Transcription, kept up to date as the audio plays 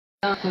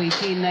Koe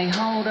tēnei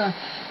haora,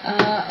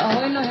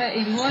 oeno he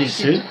i ngoi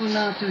te tuku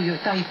nātu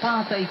tai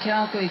pāta i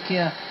kia koe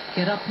ke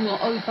rapua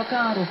au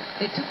whakaro,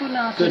 e tuku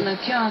nātu na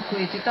kia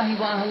koe te tahi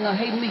wāhanga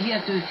hei mihi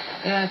atu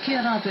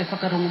kia rātu e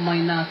whakarongo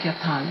mai nā kia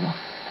tāua.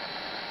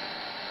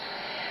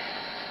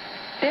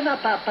 Tēnā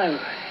tātou,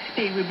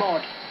 te iwi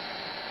Māori,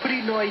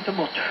 puri noa i te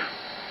motu.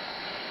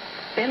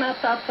 Tēnā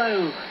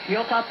tātou, i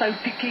o tātou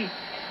piki,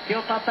 i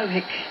o tātou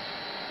heki,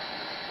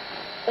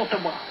 o te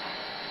wā.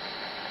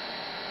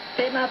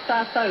 Tēnā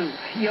tātou,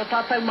 i o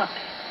tātou mate,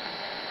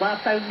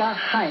 mātou mā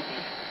haere.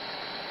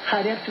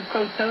 Haere atu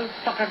koutou,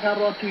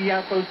 whakangaro atu i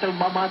a koutou,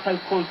 mā mātou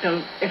koutou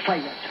e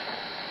whai atu.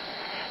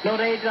 Nō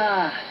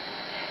reira,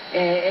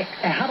 e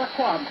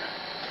harakoana,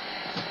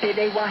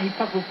 tēnei wāhi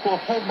paku ko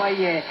hō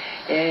mai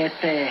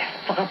te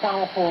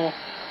whakapāoho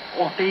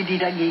o te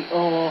irirangi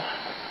o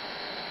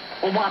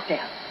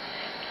Mātea.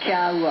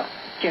 Kia aua,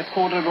 kia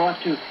kōrero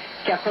atu,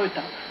 kia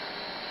koutou.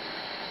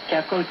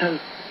 Kia koutou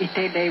i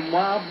tēnei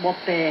wā mo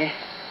te...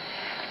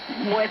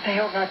 Mo e te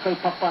heonga kau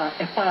papa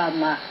e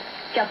pāna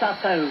kia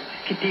tātou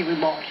ki te iwi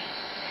Māori.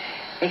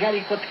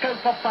 Engari, ko te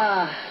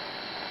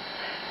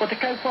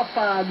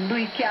kaupapa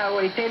nui kia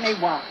aua i tēnei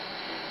wā,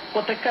 ko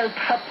te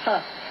kaupapa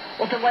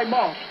o te wai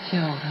Māori.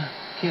 Kia ora,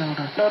 kia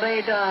ora. Nō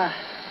reira,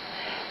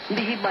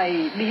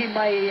 mihi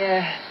mai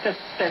te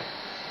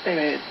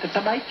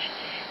tamaiti,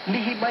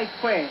 mihi mai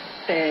koe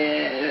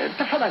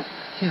te whanau.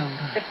 Kia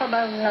ora. Te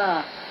whanau ngā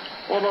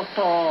o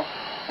roto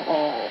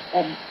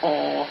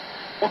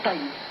o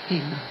taini.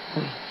 Tēnā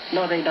koe.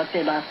 Nō reira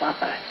tēnā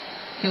tātou.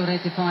 Kia ora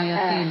te whaia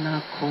tēnā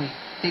koe.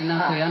 Tēnā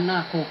koe ana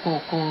ko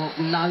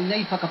nau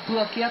nei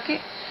whakapua ki ake.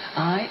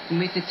 Ai,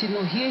 me te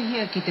tino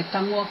hia ki te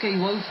tango ake i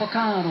wau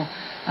whakaaro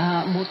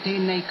mo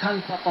tēnei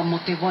kaupapa mo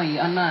te wai.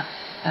 Ana,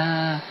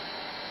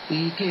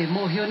 i ke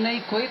mohio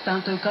nei koe,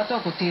 tātou katoa,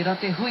 ko tērā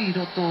te hui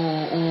roto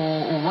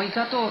o wai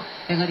katoa,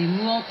 engari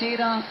mua o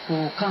tērā, ko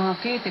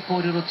kāke, te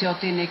kōrero te o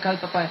tēnei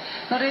kaupapa.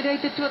 Nā reira i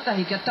te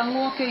tuatahi, kia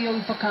tango ake i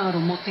wau whakaaro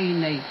mo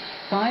tēnei.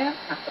 Whaia?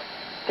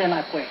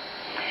 Tēnā koe.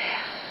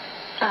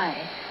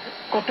 Ai,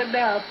 ko te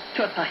mea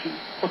tuatahi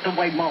o te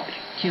wai Māori.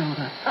 Kia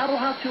ora.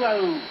 Aroha tu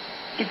au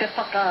ki te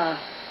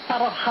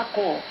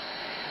whakaparahako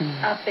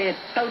a te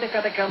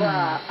taurekareka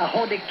rā a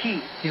hone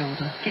ki. Kia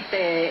ora. Ki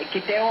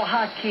te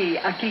oha ki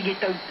a Kingi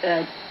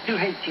Taurua.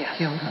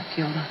 Kia ora,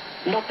 kia ora.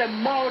 No te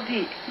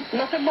Māori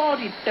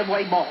te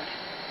wai Māori.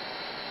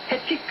 He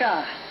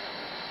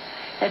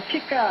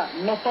tika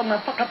no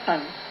tona whakatau.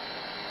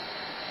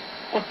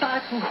 Ko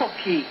tāku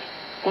hoki,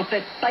 ko te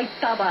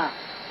taitara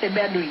te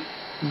mea nui.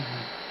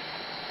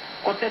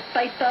 Ko te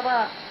taitara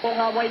o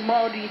ngā wai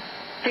Māori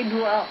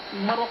whenua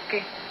maroke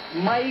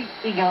mai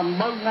i ngā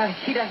maunga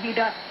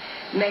hirahira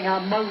me ngā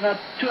maunga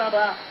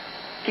tuara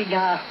ki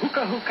ngā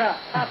huka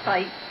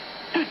atai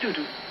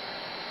tuturu.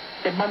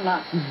 Te mana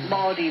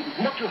Māori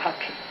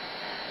motuhake.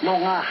 No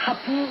ngā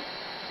hapu,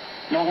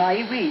 no ngā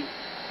iwi,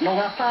 no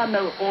ngā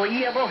whānau o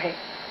ia rohe,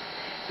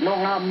 no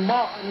ngā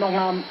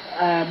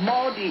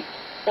Māori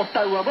o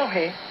taua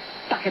rohe,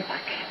 take.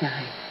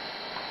 Nai.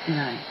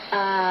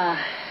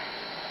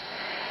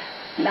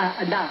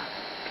 Nā.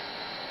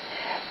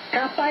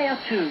 Ka tai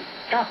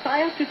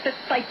atu te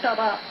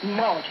taitara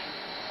Māori,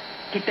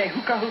 ki te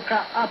huka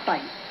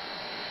atai.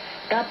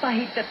 Ka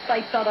tahi te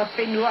taitara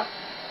whenua,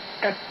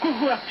 ka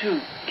kuhu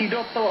atu ki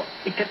roto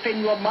i te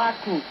whenua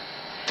māku,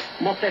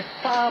 mo te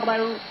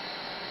whārau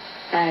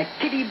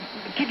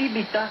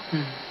kirimita,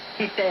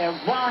 ki te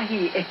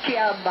wāhi e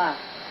kia mā,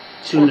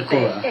 o te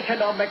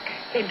Economic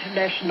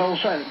International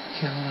Zone.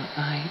 Kia ora,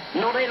 ai.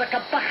 Nō reira ka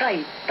takai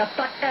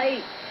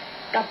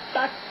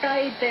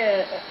te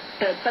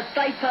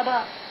taitara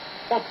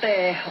o te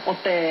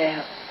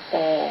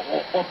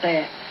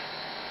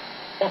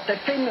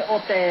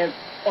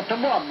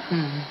moana.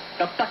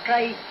 Ka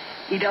takai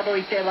i raro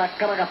i tērā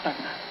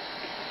karagatanga.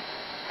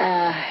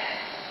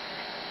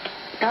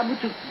 Ka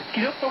mutu ki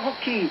roto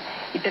hoki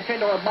i te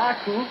whenua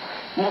māku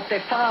mo te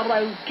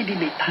whārau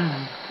kirimita.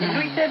 He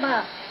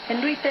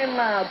nui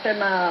tēnā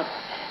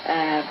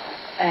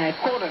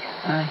kōrero.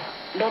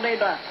 Nō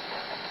reira,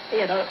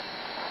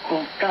 ko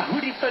ka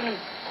huri panu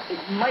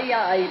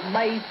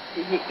mai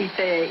i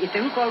te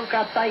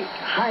huka tai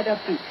haere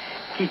atu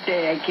ki te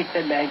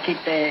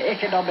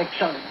economic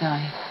zone.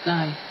 I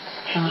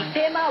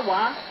tēnā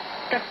wā,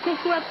 ka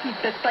kuhu atu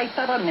te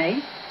taitara nei,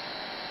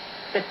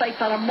 te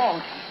taitara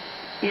Māori,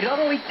 i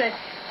raro i te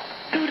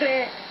ture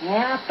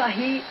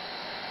ngātahi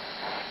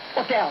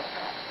o te ao.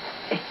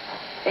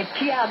 E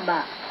kia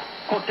ana,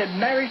 ko te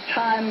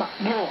maritime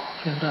law.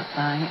 Kia ora,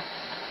 ai.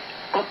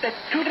 Ko te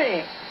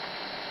ture,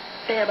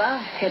 tērā,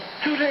 he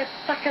ture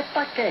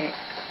take.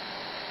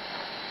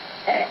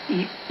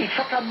 I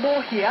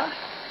whakamohia,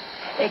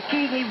 e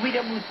kingi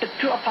wiramu te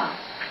tuapā.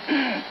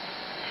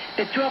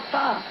 Te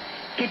tuapā,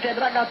 ki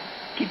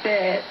te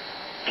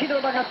kino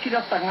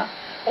rangatiratanga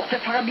o te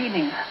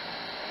whakamininga.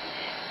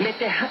 Me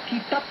te haki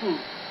tapu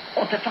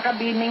o te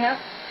whakamininga,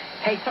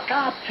 hei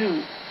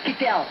whakaatu ki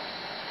te ao.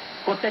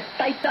 Ko te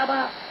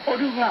taitara o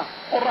runga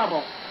o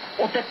raro,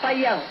 o te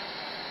taiao.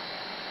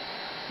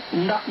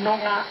 No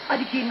ngā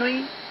ariki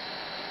nui,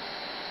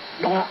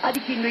 no ngā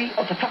ariki nui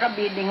o te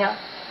whakamininga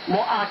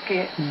mo ake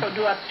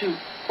tonu atu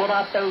o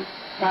rātou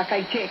ngā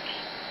kaiteki.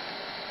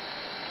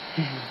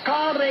 Ka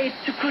rei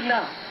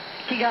tukuna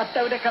ki ngā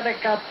taureka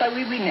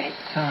tauiwi nei,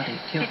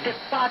 ki te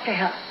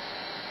Pākehā,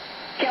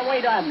 kia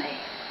waira nei,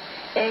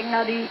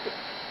 engari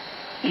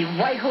i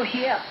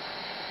waihohia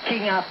ki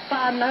ngā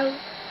pānau,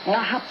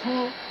 ngā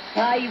hapu,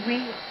 ngā iwi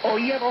o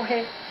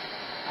Ierohe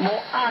mo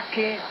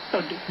ake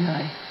tonu.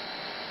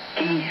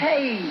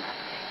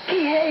 Ki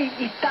hei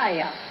i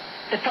taia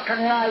te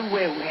whakangau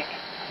wewe.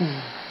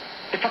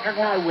 Te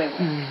whakangau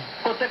wewe.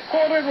 Ko te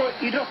kōrero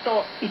i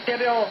roto i te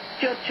reo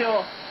tio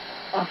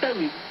a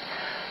taui.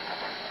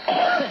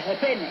 He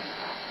pene.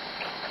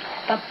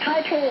 The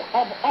title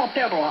of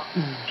Aotearoa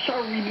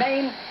shall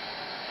remain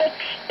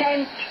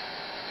extant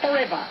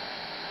forever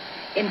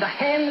in the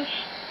hands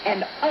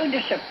and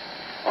ownership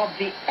of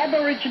the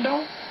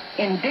Aboriginal,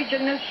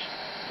 Indigenous,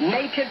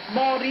 Native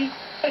Māori,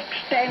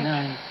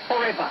 extant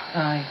forever.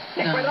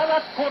 Ne koe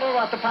rara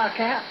kōrora te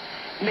Pākehā,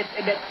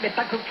 me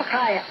taku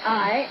whakae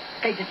ai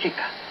kei te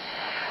tika.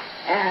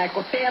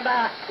 Ko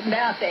tēnā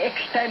mea te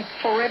extant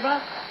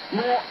forever,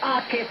 mō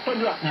ake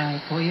tonua.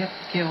 Koia,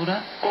 kia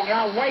ora. Ko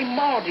ngā wai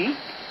Māori,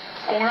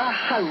 ko ngā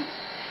hau,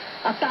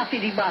 a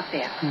tātiri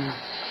mātea.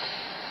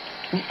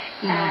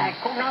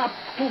 Ko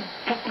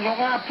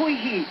ngā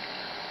puihi,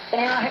 o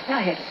ngā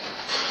ngahere,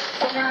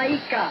 ko ngā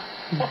ika,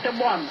 o te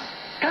moana.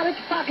 Kāre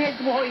te Pākehā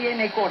te moho i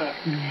enei kora.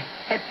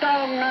 He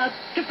tau ngā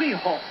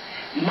tukuiho,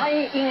 mai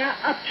i ngā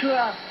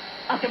atua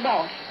a te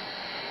Māori.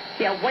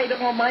 Ia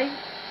wairango mai,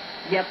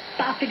 ia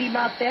tātiri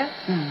mātea,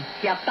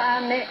 ia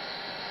tāne,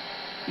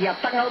 ia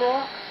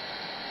tangaroa.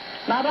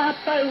 Nā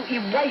rātau i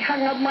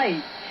waihanga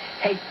mai,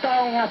 hei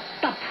tau ngā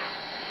tapu,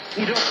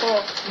 i roto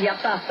ia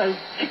tātou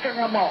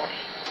tikanga Māori.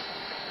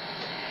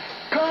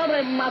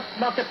 Kāre mā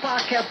te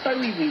Pākehā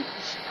tauiwi.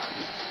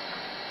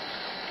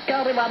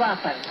 Kāre mā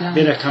rātau.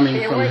 Better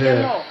coming from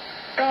her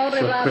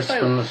for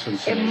Christmas and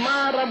things.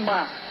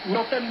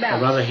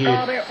 I'd rather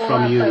hear it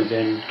from you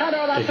than to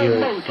hear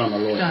it from a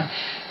lawyer.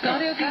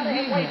 Kāre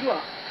wairua.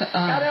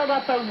 Kāre o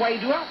rātau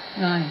wairua.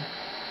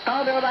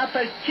 Kāre o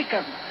rātau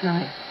chicken.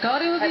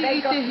 Kāre o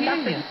i te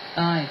hea.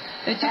 Ai,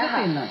 e tika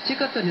tēnā,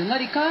 tika tonu.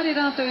 Ngari kāre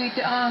rātau i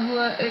te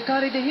āhua, e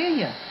kāre te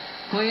hea.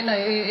 Koena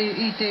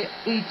i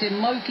te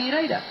mauki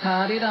reira,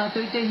 kāre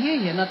rātou i te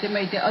hea, nā te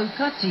mei te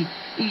aukati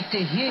i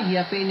te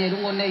hea pēne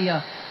rungo nei ia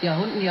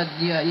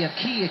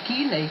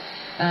ki nei,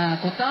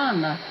 ko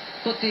tāna,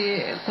 ko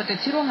te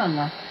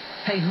tirohanga,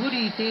 hei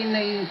huri i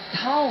tēnei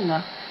taonga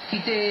ki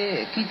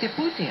te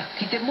pūtea,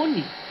 ki te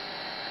moni.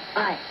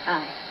 Ai.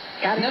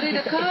 Nā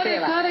reira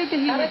kāre i te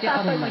hea te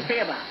aramai.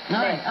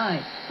 Ai.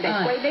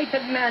 Koe nei te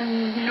mea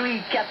nui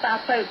kia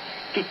tātou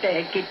ki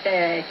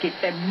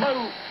te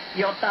mau,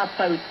 i o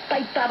tātou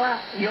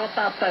taitara, i o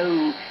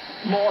tātou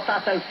mō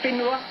tātou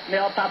whenua, me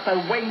o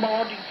tātou wei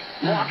Māori,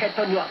 mō ake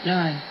tonua.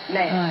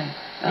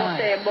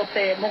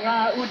 Mo ngā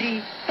uri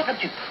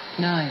whakatupu.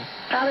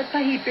 Kāre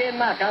tahi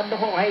pēnā, ka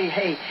noho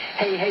hei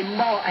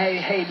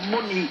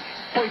moni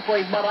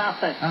poi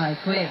marātou.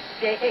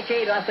 E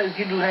kei rātou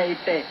tinu hei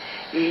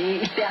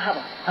i te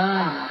ahara.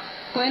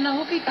 Koe nā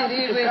hoki te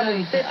rewe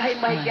rei. Hei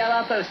mai kia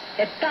rātou,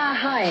 e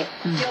tāhae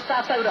ki o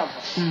tātou rapa.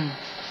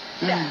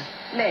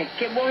 Ne,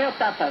 ke moe o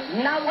tātou.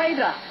 Nā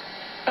waira,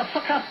 ka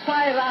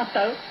whakapai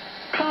rātou,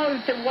 kau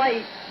te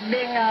wai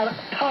me ngā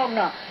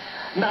taonga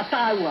nā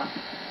tāua,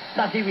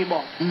 nā tiwi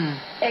mō.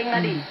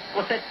 Engari,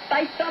 ko te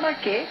taitara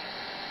ke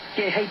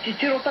hei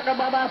titirotaka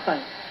mā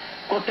rātou,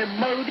 ko te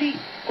Māori,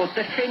 ko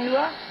te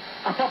whenua,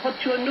 a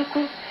papatua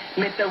nuku,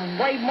 me te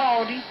wai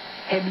Māori,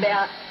 he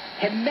mea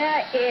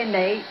e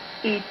nei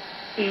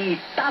i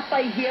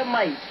tāpai hia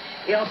mai,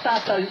 e o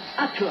tātou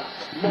atua,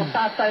 mō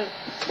tātou,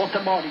 mō te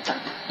Māori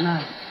tātou.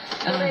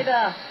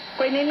 Koreira,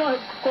 koe nei no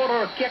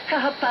kororo kia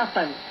kaha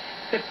tātou,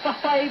 te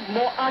whawhai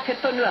mō ake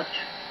tonu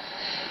atu.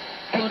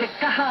 Kei te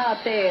kaha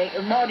te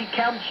Māori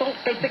Council,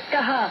 kei te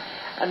kaha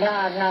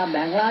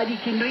ngā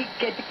riki nui,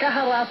 kei te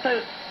kaha rātou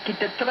ki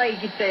te trei,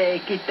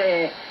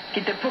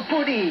 ki te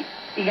pupuri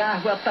i ngā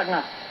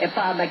huatanga e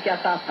pāna kia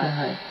tātou.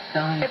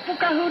 E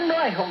pukahu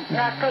noi hong,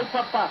 ngā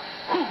kaupapa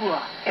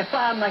huhua e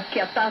pāna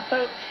kia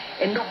tātou,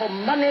 e noho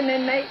manene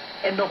nei,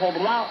 e noho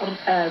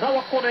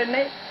rawakore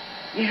nei,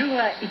 i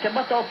runga i te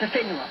mata o te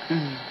whenua.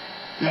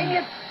 Enia,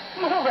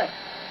 mohowe,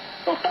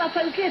 o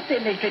tātou kia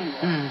tēnei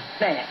whenua.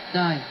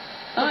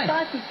 O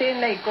tāku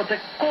tēnei ko te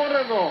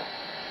kōrero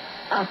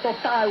a tō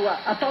tāua,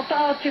 a tō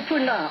tāua te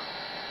puna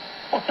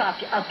o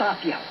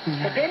tāpiau.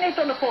 He tēnei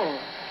tōna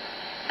kōrero.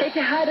 Kei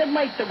te haere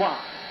mai te wā.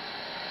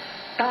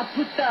 Ka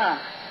puta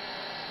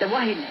te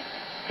wahine.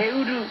 He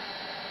uru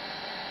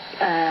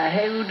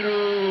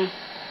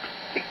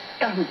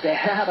kahute,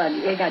 he harani,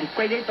 engari,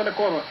 koe nei tōna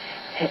kōrero.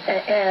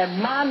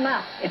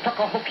 Mana e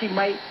whakahoki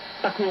mai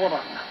taku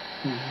oranga.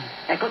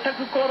 E ko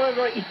taku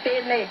kororo i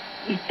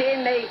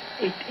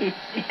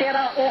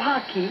tērā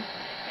ohaki,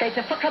 kei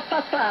te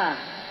whakatata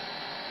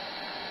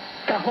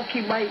ka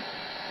hoki mai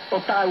o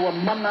tāua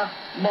mana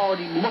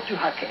Māori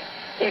motuhake.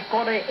 E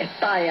kore, e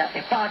taia,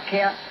 e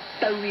Pākehā,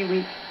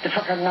 tauiwi, te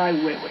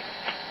whakangāu wewe.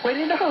 Koe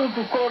rina hau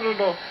ku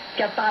kōrero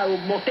kia tāu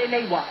mō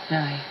tēnei wā.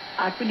 Ai.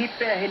 A kuni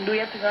pēr he nui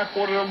atu ngā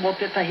kōrero mō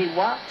te tahi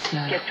wā,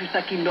 kia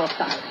tūtaki no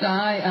tāu.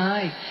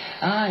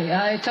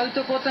 Ai,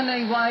 tautoko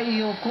tanei wai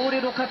I o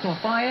kōrero katoa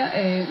whaia,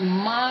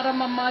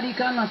 mārama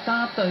marika na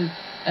tātou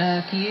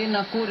ki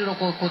ēnā kōrero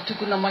ko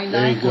tukuna mai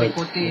nai koe,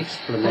 ko te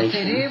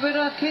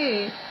rewera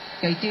kei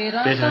te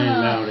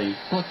rātana,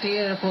 ko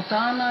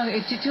tāna e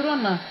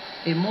titirana,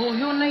 e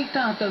mōhio nei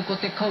tātou ko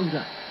te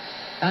kaura.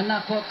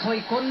 Ana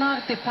koe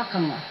kona te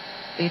pakanga.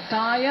 E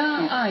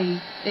tāia ai,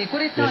 e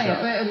kore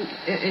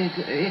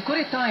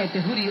tāia te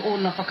huri o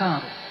na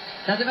whakaaro.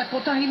 Nā te ko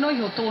tahi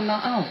noi o tōna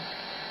ao.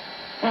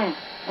 E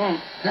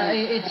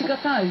tika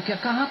tāu, kia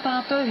kaha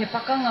tātou, he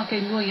pakanga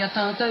kei mua I a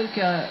tātou,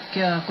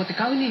 ko te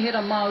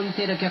kaunihera Māori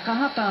tērā, kia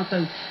kaha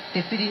tātou, te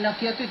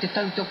whirinaki atu, te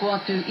tautoko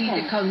atu I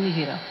te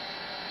kaunihera.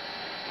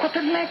 Ko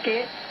te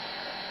neke,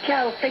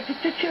 kia o kei te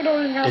titiro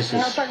ngā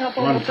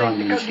tangata o te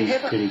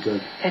kaunihera.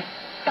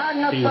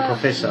 Being a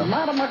professor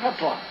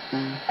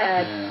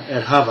at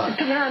Harvard.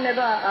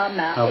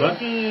 Harvard?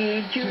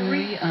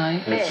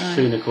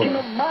 Soon a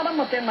quarter.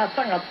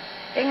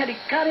 Engari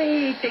kare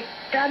I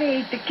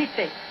te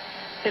kite,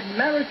 the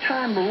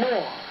maritime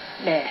law,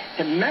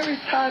 the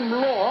maritime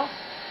law,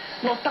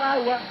 no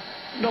tāua,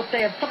 no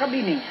te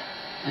whakamininga,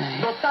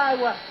 no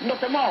tāua, no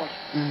te Māori,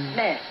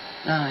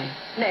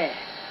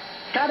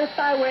 kare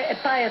tāua e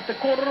tāia te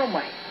kōrero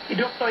mai, I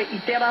roto I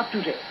te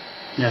rāture.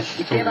 Now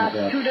she's talking about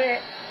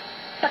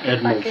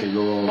Admiralty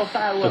law of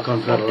the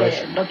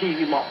Confederation.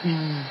 Customary.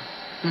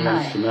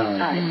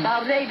 Tā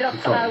reira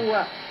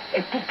tāua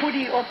e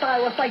pupuri o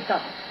tāua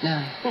taita.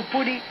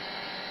 Pupuri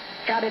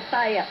kare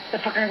tāia te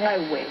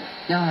whakangauwe.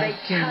 They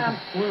can't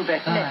move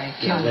it. They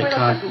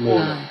can't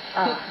move it.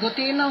 Ko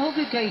tēnā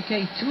hoki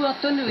kei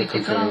tuatonu I te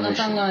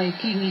karangatanga e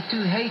Kingi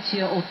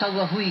Taurua o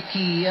taua hui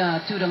ki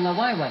tūranga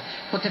waiwai.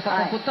 Ko te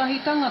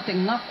whakakotahitanga te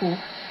ngako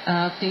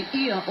te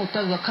ia o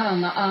taua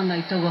karanga āna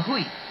I taua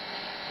hui.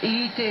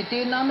 I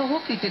tēnā no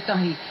hoki te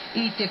tahi,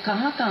 I te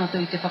kaha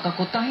tātou, I te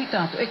whakakotahi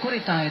tātou, e kore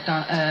tāe e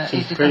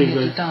te tahi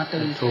atu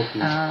tātou,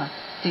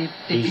 te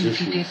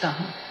pinti te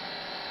taha.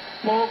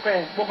 Mō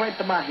koe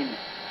te mahine,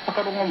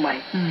 whakarongo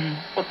mai,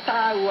 o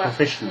tāua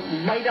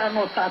maira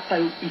no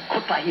tātou I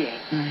kotahi e.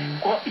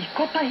 Ko I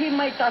kotahi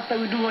mai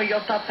tātou rua I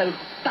o tātou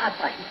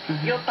tātahi.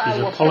 He's a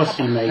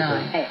policy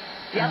maker.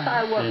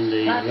 In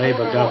the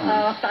Labour government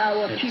at the time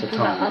of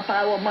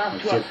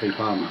Jeffrey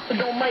Palmer.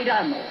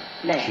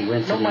 She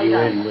went to the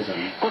UN with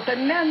him.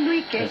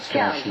 That's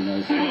why she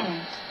knows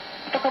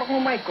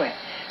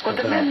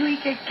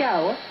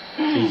about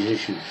these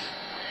issues.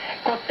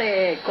 Ko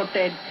te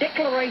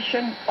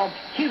Declaration of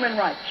Human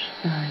Rights.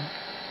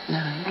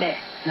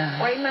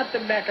 Koe nā te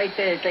mea kei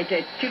te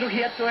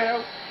tiruhi atu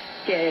eo,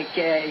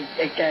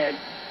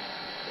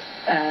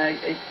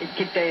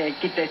 ki te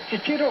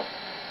titiro,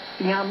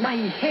 ngā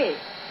mahi he,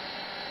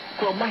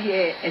 kua mahi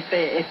e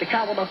te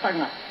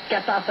kāwanatanga,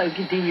 kia tātou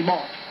ki te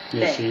Māori.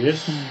 Yes, she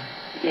is.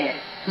 Yes.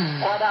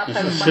 It's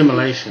an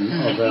assimilation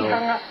of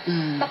our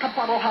culture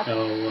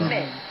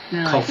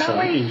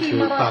into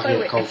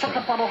Pākehā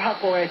culture.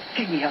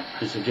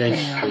 It's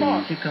against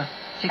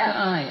the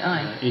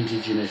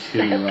indigenous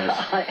human rights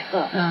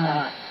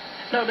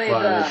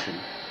violation.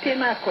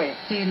 Tēnā koe.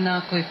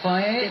 Tēnā koe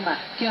whae.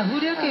 Kia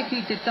huria ke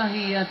ki te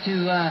tahi atu,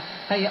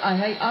 hei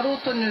aro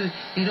tonu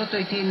I roto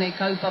I tēnei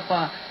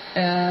kaupapa,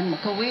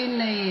 ko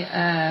wēnei,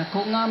 ko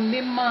ngā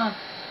mema,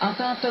 a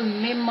tātou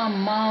mema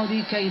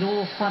Māori kei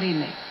rō whare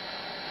nei.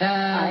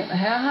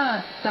 He aha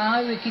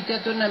tāu e ki te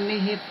atuna me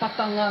he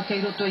patanga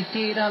kei roto I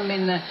tērā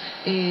mena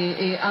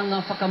e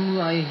anga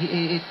whakamua,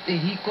 e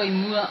hikoi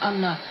mua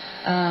ana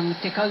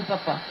te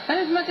kaupapa.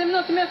 Mā te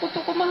mea ko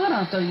toko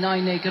mahara tau nai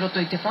nei ke roto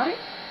I te whare.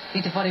 I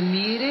te whare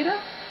mierera?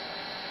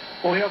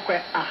 O heo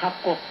koe a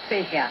hako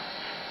pehea.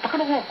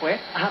 Whakarongo koe,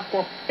 a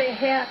hako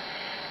pehea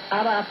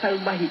a rātau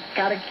mahi,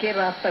 kareke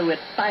rātau e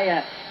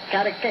taia,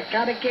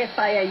 kareke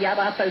taia I a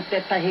rātau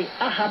te tahi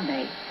aha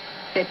nei,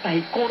 te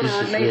tahi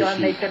kōrero nei rā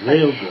nei te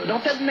tahi. No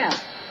te mea,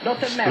 ko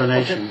te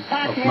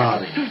Pākehā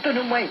ka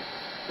tūtanu mai,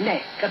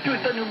 ka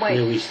tūtanu mai,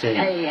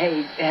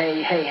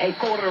 hei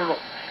kōrero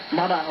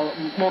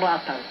mō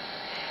rātau.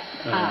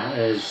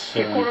 As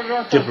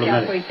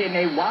diplomatic.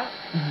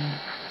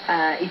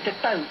 I te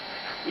tau,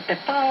 I te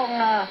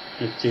whaonga,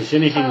 if there's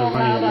anything of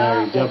running a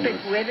Maori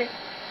government,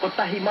 o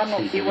tahi mano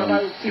I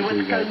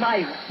wanakau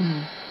mai.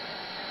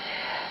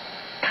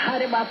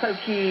 Haere mātou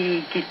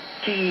ki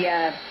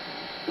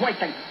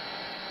Waitangi.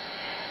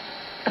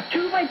 Ka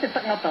tūwai te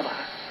tangata rā.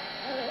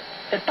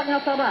 Te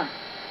tangata rā,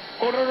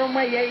 kororo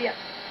mai eia,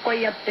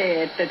 koia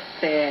te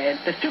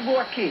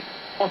tubuaki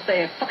o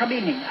te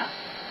whakamininga.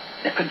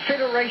 The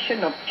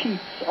Confederation of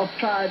Chiefs of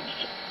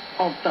Tribes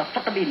of the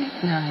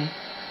Whakamininga. Nai.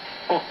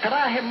 Ko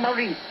karahe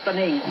mari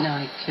tanei.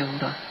 Nai, kia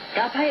ora.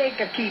 Ka tae e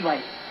ka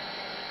kiwai.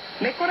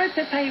 Me kore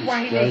te tai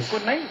wahine ko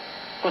nei,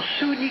 ko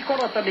sūni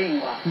kora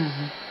tanei wā.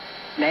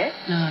 Ne?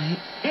 Nai.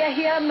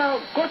 Hea nā,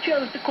 kochi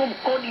au te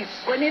koni,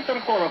 koe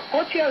netora kora,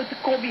 kochi au te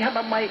komi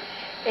hana mai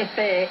e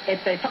te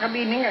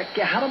whakamininga,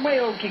 ki hana mai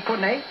o ki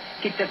konei,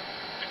 ki te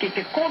ki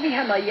te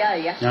kōmihana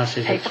iaia,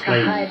 hei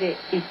whakahaere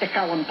I te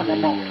kawanatanga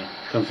Māori.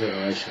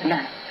 Confederation. Nā,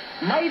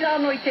 mai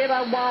rāno I tērā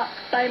wā,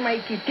 tai mai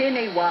ki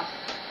tēnei wā,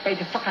 hei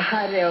te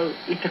whakahaere au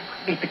I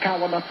te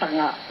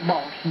kawanatanga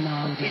Māori.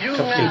 I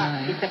runga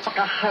I te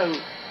whakahau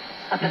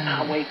a te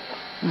tāweitua.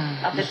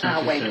 A te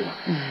tāweitua.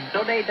 Tō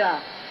reira,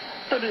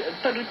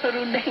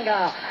 toru nei ngā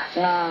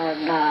rā,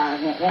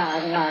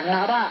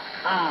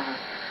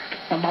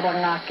 na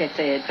maranga ke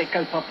te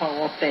kaupapa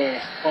o te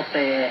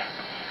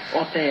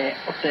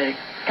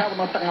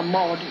kawanatanga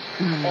Māori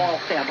o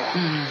Aotearoa.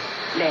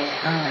 Nē,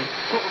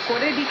 ko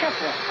redi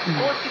katoa.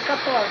 Ko ti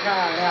katoa ngā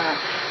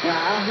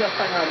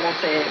āhuatanga mo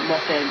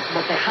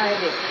te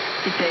haere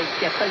ki te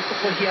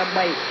tautokohia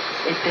mai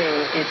e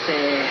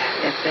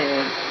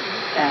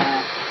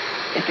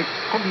te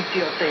komiti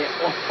o te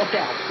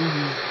ao.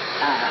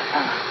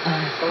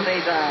 Ko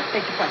reira,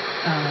 teki pai.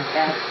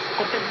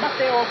 Ko te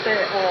mate o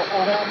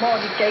ngā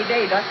Māori kei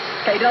reira,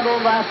 kei raro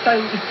rātau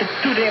I te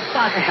ture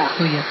Pākehā.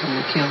 Kuia tō,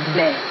 kia ora.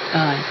 Nē.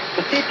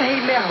 Ko tētahi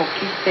mea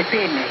hoki, he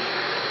pēnei.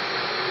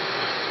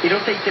 I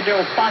roto I te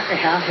reo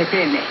Pākehā, he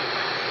pēnei.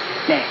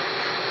 Nē.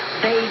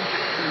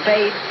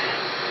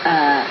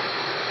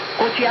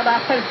 Ko tia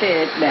rātau te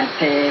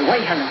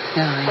waihanga.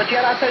 Ko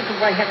tia rātau te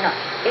waihanga.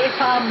 E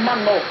whā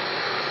mano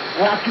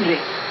ngā ture.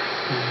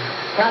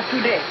 Ngā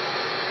ture.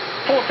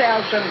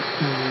 4,000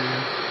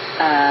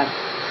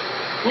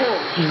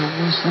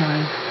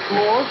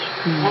 laws,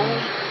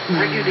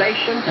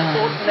 regulations,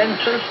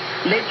 ordinances,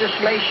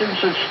 legislations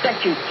and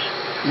statutes.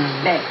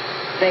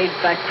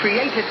 They've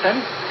created them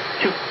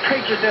to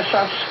prejudice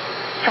us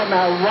from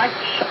our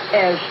rights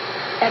as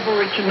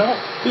Aboriginal,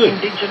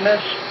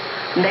 Indigenous,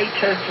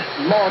 Native,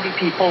 Māori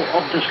people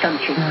of this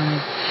country.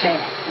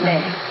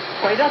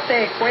 Koira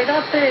te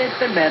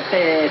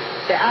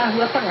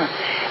āhuatanga.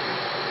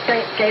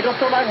 Kei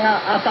roto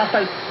ranga a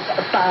tātou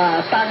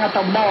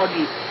tāngata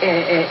Māori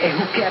e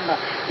hukeana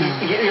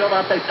I o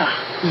rātou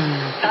taha.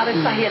 Tāre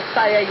tahi e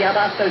taia I a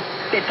rātou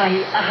te tahi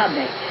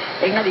ahane.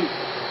 Engari,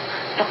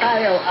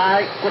 whakaeo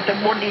ai ko te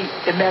moni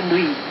te mea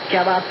nui ki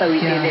a rātou I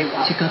tēnei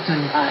wā. Tika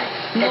tonu.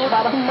 E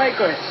wharahu mai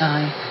koe.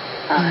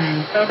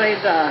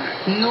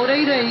 Nō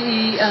reira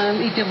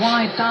I te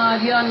wāi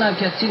tāri ana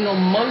kia tino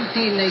mau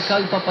tēnei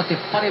kaupapa te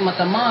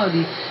wharemata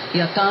Māori I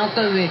a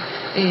tātou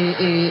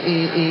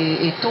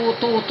e tō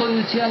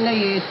tonutia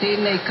nei e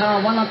tēnei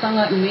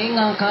kāwanatanga me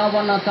ngā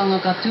kāwanatanga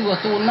katua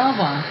tō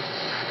nāwā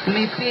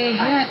me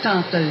pēhea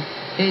tātou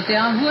e te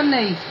ahua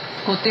nei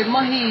ko te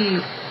mahi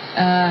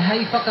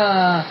hei whaka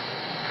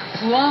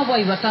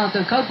puāwai wa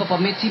tātou kaupapa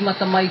me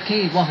timata mai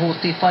kei waho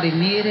te whare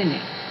mere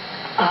nei.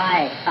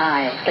 Ai,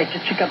 kei te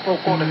tika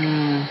pōkora.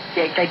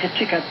 Kei te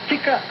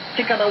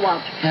tika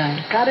rawāti.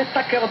 Kāre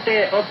take o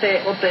te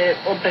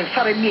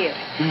whare mere.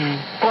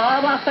 Ko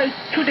ā rātou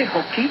ture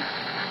hoki,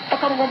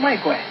 whakarongo mai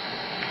koe.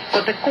 Ko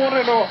te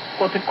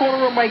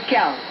kōrero mai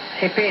kiao,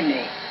 he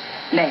pēnei.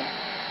 Nē,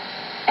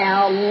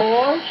 our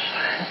laws,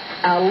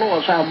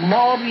 our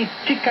Māori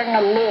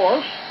tikanga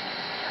laws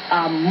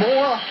are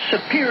more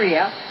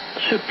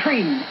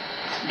supreme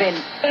than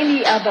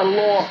any other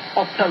law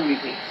of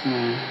Tauriri.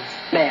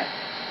 Nē,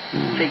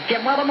 te kia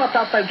marama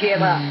tātou ki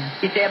era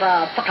I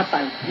tērā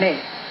whakatau. Nē.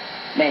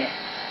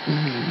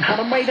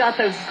 Hara mai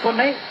rātou ki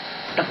konei,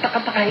 ka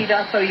takatakahi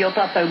rātou I o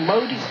tātou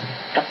Māori,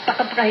 ka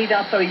takatakahi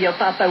rātou I o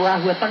tātou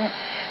āhuatanga,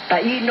 ka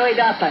I noi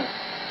rātou.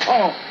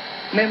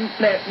 Me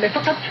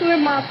whakatue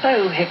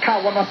mātou he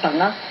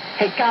kāwanatanga,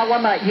 he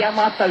kāwana I a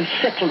mātou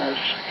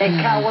settlers, he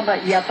kāwana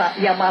I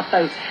a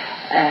mātou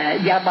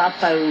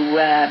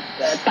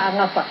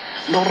tāngata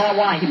no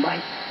rawāhi mai.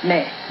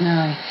 Nē.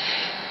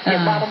 E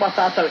marama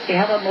tātou, e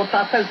hara no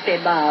tātou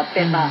tēnā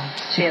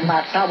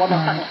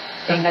kāwanatanga,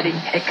 engari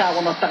he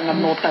kāwanatanga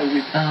no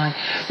tauru.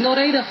 Nō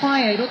reira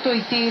whai ai roto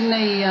I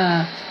tēnei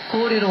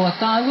kōrero a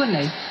tāua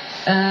nei,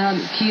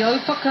 ki au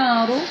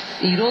whakaaro,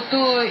 I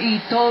roto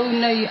I tau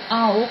nei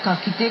āoka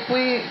ki te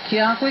koe, ki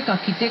a koe ka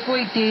ki te koe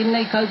I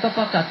tēnei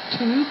kaupapa ka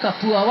tū, ka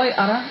puawai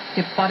ara,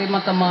 te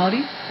paremata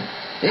Māori,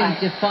 I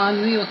te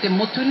whānui o te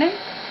motu nei?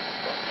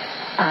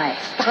 Ai,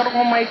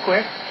 whakarongo mai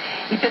koe,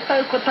 I te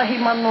tau kotahi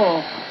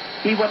mano,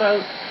 I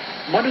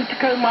waru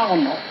tikau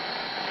maono,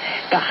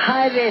 ka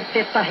haere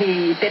te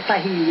tahi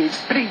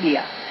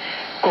prinia,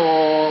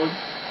 ko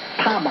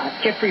Palmer,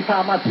 Jeffrey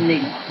Palmer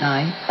Ningo.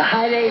 Ka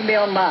haere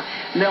meona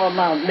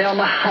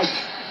hai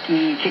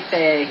ki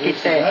te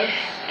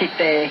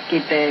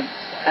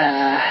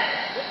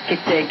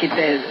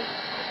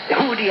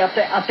huri a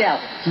te ao.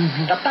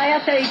 Ka tai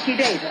ata I ki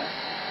reira,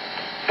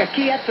 ka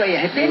ki atua ia,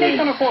 he pēnei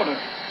tana kōrero.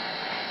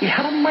 I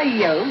hara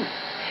mai au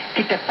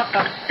ki te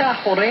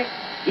whakakahore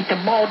I te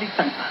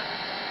Māoritanga.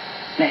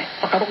 Nē,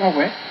 whakarongo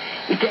koe.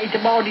 I te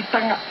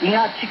Māoritanga, I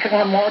ngā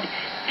tikanga Māori,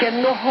 kia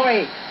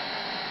nohoi,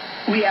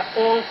 we are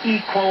all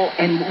equal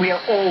and we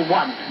are all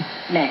one.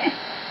 Nē.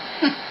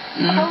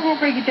 Whakarongo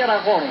koe ki tērā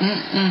koro.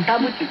 Ka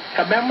mutu,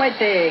 ka mea mai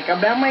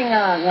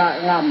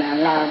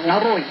ngā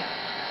roia.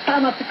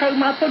 Tāna te kau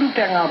mātoru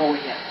te ngā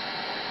roia.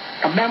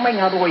 Ka mea mai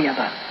ngā roia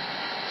rā.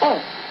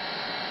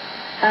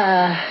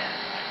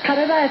 Ka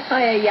rera e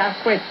taia I a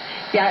koe,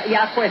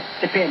 ia koe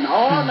te pena.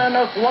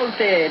 No, wau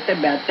te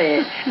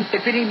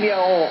pirimia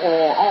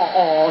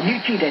o New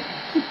Zealand.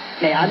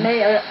 Ne,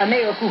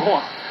 anei o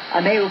kuhoa.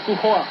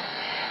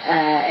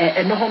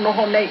 E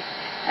noho nei,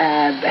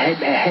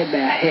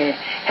 he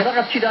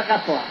rangatira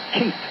katoa,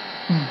 chief.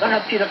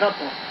 Rangatira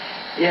katoa.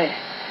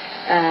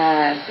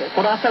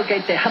 Ko rātau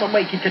kei te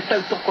haramai ki te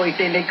tautoko i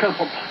tēnei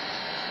kaupapa.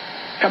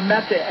 Ka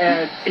mea te,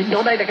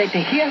 nō reira kei te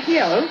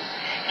hia au,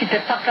 ki te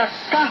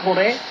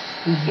whakakahore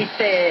i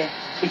te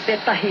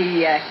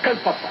tahi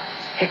kaupapa.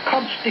 He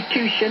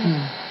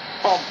Constitution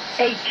of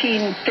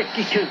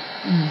 1852.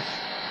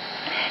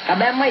 Ka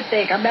mea mai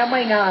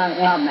ngā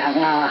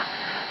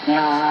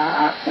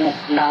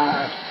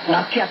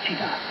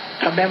tiatira.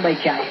 Ka mea mai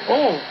ki ai.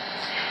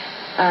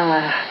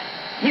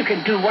 You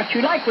can do what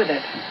you like with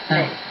it.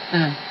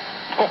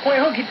 Ko koe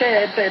hoki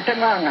te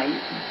ngāngai.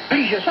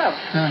 Please yourself.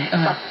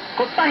 But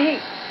ko tahi,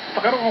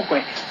 whakarongo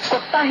koe, ko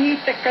tahi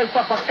te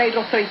kaupapa kei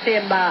roto i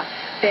tēnā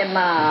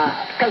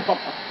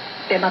kaupapa,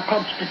 tēnā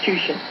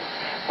Constitution.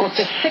 Ko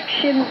te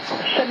Section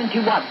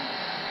 71.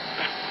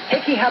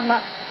 Heki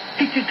hana,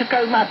 pitu te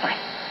kaumātai.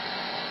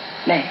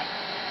 Nei.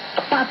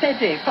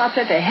 Pātete,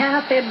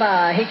 hea tēnā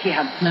heki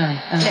hana. Nei,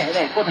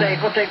 ko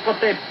te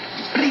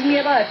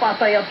pringira e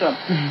pātai atu.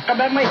 Ka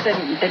mea mai te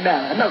mea.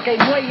 No, kei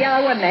mua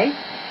iaua nei,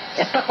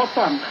 e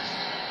takotana.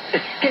 Te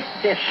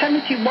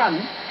 71,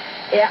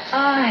 e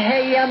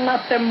āhei ana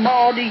te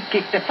Māori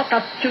ki te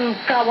whakatū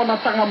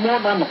kāwanatanga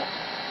mōnano.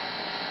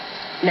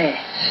 Nē,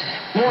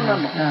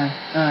 mōnano.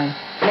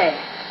 Nē.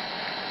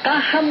 Ka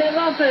hane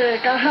rā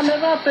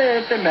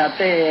te mea,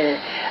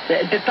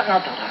 te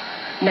tangatara.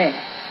 Nē,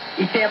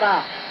 i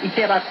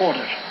tērā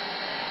kōrero.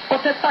 Ko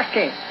te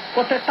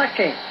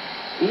take,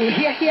 i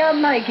hia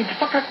mai ki te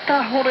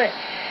whakakahore,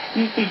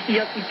 I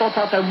tō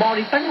tātou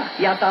Māoritanga,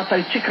 i a tātou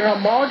tikanga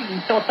Māori,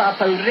 i tō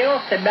tātou reo,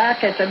 te mea.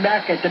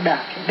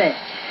 Nē,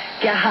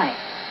 kia hai,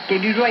 ke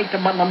rurua i te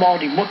mana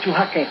Māori, motu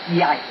hake,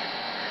 iai.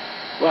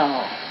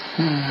 Wow.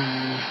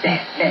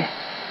 Nē,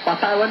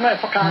 patau anō e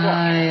whakaroa.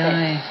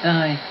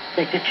 Ai.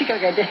 Te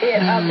tikanga, te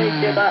hea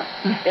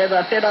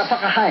tērā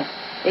whakahai.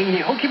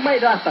 E hoki mai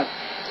rātau,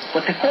 ko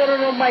te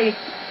kōrero mai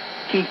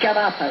ki kia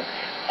rātau.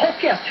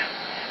 Hoki atu,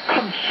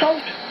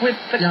 consult with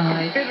the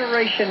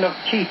Confederation of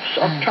Chiefs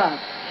of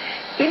Tribes.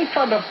 In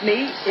front of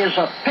me is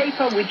a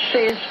paper which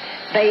says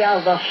they are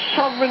the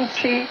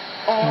sovereignty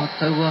of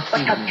the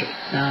country.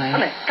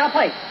 Ka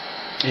pai.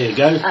 There you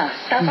go.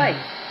 Ka pai.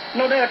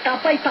 No rea, ka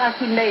pai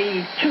tāku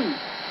nei tū.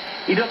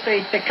 I roto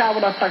i te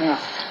kāwanatanga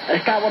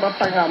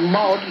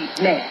Māori,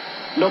 nē.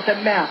 No te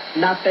mea,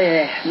 nā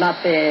te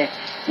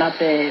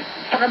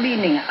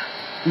whakamininga.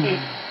 I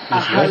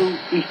ahau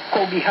i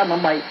kogi hana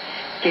mai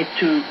ke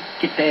tū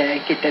ki te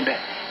mea.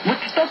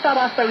 Muti tō tā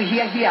rātau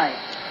hia e.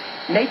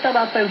 Nei tā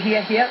rātau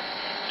hia.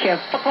 Kia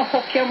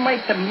whakahokia mai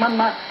te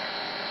mana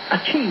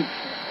achieve,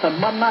 te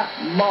mana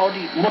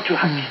Māori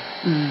motuhaki.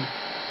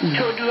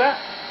 Tuadua,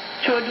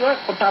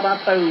 ko tā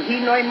rātau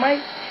inoi mai,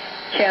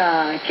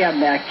 kia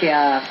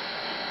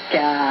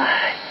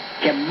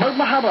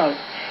maumaharau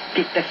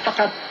ki te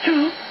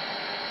whakatū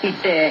i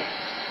te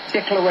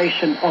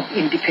Declaration of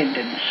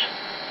Independence.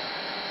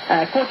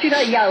 Ko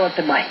tira i aua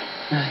te mai,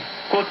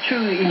 ko tū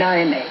i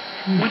nāenei.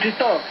 Mutu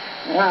tō,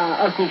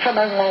 aku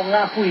whanango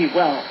ngā pui,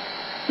 well,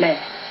 nē.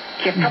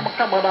 Kia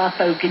kamakama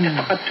rātau ki te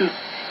whakatū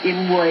I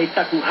mua I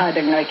taku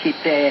haerenga ki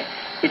te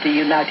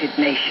United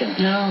Nations.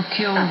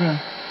 Kia ora.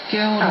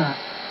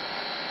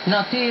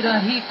 Nā tērā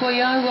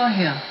hikoi aua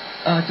hea,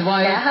 te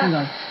wai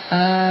atunga.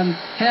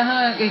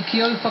 Hea ki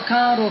au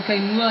whakaro kei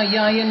mua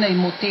iaia nei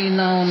mo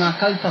tēnā o nā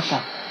kaupapa.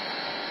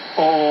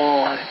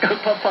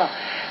 Kaupapa.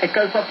 E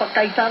kaupapa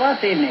kaitara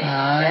tēnei.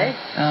 Ai.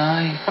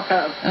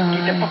 Ki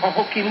te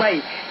whakahoki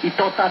mai I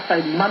tō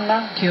tātou mana,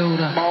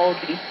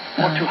 Māori,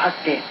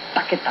 motuhake,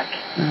 take.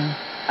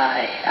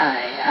 Ai.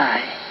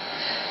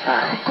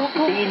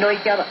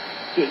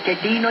 Ke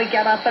tīnoi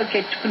kia rātau, ke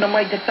tukuna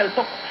mai te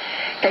tautoko.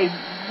 Kei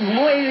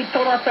moe I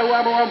tō rātau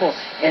aro,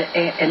 e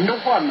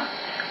noho ana,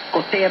 ko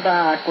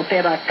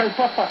tērā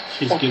kaupapa,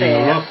 o te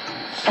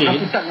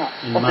whakaputanga,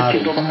 o te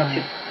tino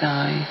whakatira.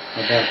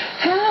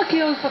 Hea ki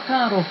au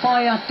whakaro,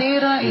 whai a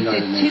tērā I te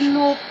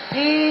tino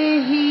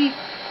pēhi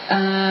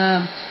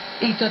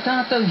I tō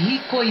tātou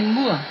hikoi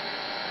mua.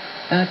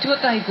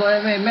 Tuatahi ko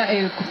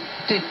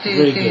te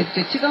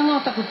tikanga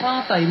taku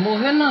pātai,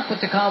 mōhena ko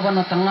te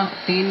kāwanatanga,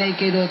 tēnei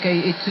kei roa kei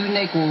e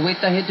tūnei ko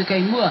wetahetu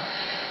kei mua.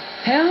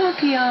 Hea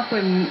ki a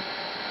koe,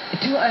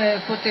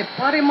 ko te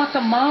paremata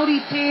Māori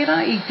tērā,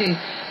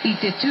 I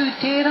te tū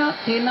tērā,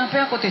 tēnā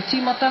pēr ko te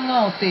timatanga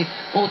o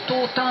tō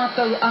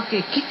tātou ake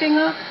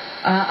kitenga,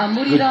 a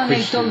muri rā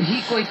nei tau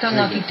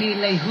hikoitanga ki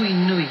tēnei hui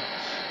nui.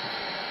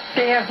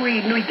 Tēnei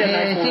hui nui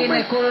tēnei kōroi.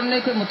 Tēnei kōroi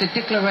nei koe mo te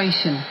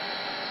Declaration.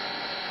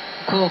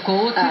 Ko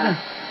otira.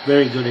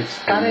 Very good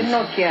experience.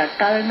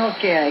 Kare no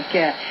kia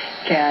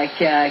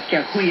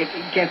hui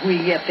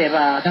ia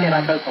tērā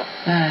kaupo.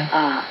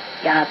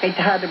 Kei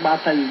te hara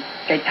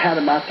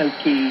mātau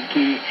ki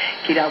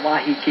rā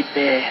wāhi ki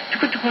te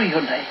tukutuku I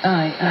honei.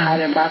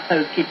 Hara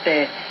mātau ki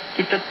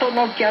ki te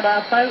tono ki a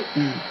rātau,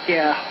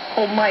 kia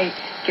homai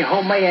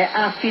e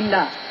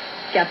āwhina,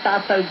 kia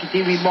tātou ki te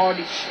iwi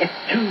Māori, e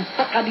tū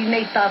pakari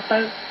nei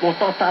tātou, o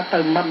tō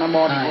tātou mana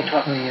Māori o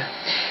tua.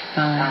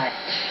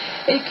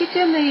 E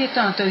kite nei e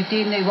tātou i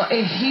tēnei wa,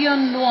 e hia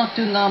noa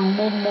tu ngā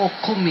momo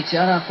komiti,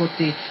 ara ko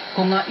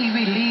ngā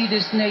iwi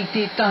leaders nei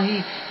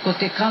tētahi, ko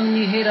te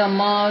kaunihera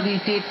Māori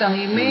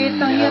tētahi, me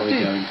tahi atu.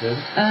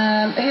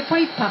 He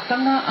pai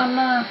patanga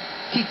ana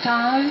ki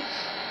tāu?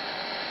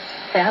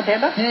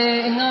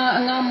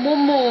 Ngā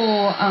momo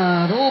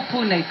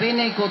rōpu nei,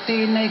 pēnei ko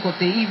tēnei, ko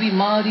te iwi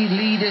Māori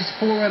Leaders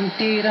Forum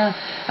tērā,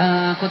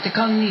 ko te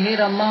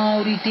kaunihera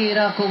Māori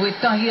tērā, ko we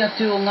tahi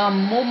atu o ngā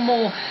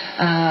momo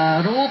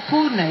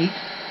rōpu nei.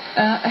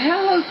 He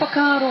alau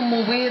pakaro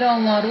mo wera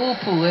o ngā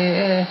rōpu,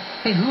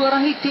 he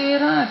huarahi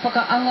tērā, e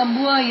whakaanga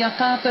mua i a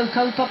tātou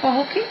kaupapa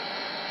hoki?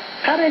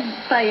 Kare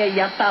tai i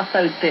a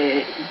tātou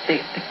te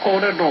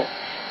kōrero,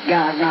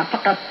 ngā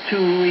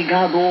whakatū i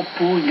ngā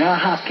rōpū, i ngā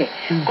hake.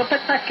 Ko te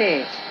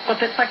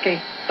take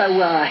tau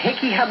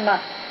hekihana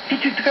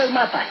whitu tukau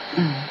mātahi.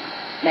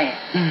 Nē.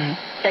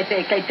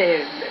 Kei te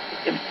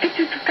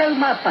whitu tukau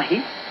mātahi,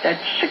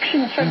 that's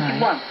Section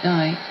 71.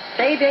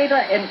 Tei reira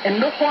e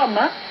noho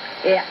ana,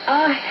 e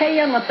āhei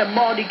ana te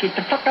Māori ki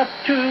te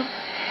whakatū,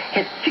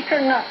 he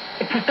tikanga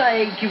e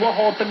putai ki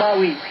waho o te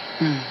Māui.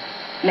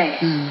 Nē.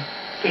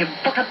 E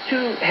whakatū,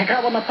 he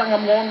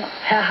kawanatanga mōna,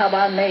 he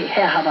hawa nei.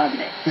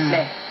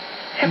 Nē.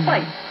 He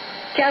pai,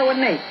 kia awa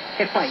nei,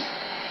 he pai.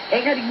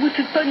 Engari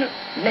mutu tonu,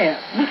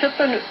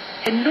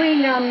 he nui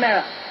ngā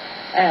mea,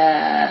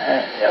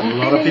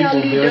 ngā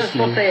leaders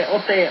o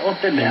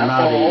te mea,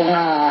 o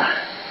ngā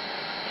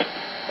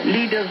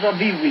leaders of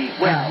iwi,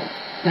 well,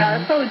 ngā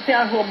tau te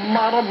ahua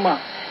marama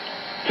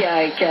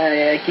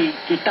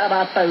ki tā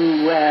rātau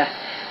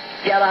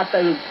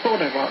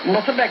tōrero. No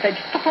te mea, kei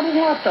te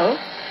whakarongo atau,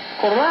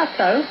 ko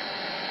rātau,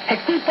 he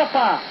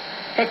kūpapa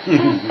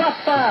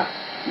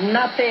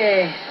nā te...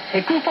 He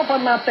kūpapa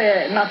nā te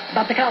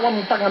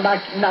kāwanatanga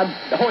nā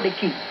hore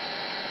ki.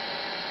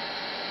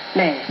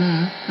 Nē.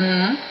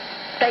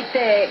 Kei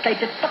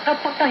te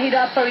takatakahi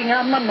rātau i ngā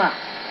mana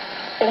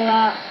o ngā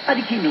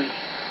arikinui.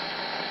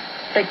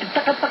 Kei te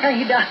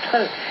takatakahi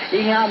rātau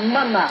i ngā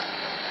mana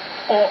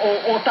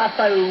o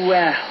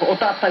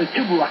tātou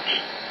tubuaki.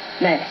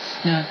 Nē.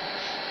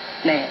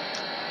 Nē.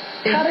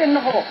 Kare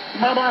noho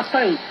mā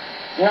rātau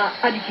ngā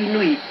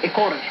arikinui e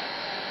kore.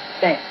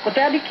 Nē. Ko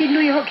te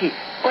arikinui hoki,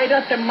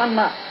 koera te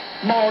mana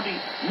Māori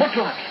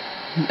motuhake.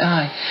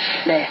 Ai.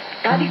 Nē,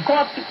 kari ko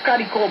atu,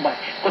 kari ko mai.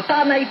 Ko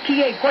tāna i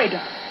tia i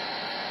koera.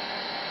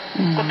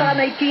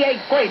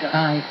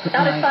 Ai.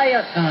 Tare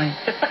taia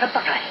te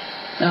takatakai.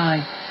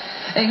 Ai.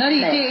 Engari,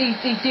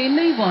 i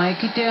tēnei wai,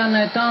 ki te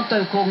ana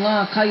tātou ko ngā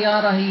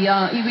kaiarahi a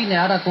iwi ne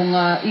ara ko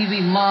ngā iwi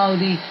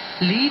Māori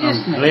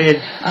leaders nei.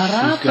 A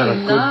rātou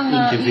nā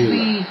ngā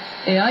iwi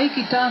e ai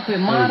ki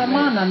tākoe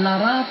māramana, nā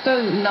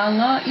rātou nā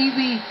ngā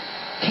iwi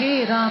kē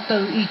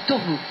rātou i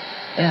tohu.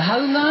 E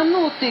hau ngā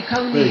no te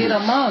kaunihera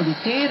Māori,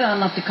 tērā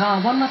na te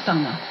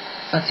kāwanatanga.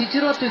 A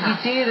titiro atu ki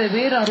tere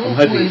vera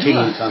rōku e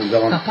rua.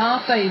 Ka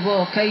pātai wo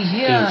kei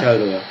hea.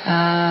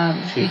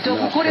 I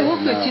tōku kore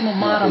hoku e tino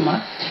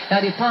mārama.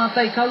 Ari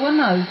pātai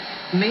kauanau,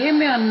 me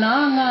mea nā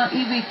ngā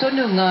iwi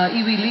tonu, ngā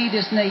iwi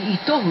leaders nei i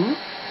tohu,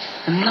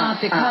 nā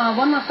te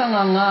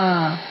kāwanatanga ngā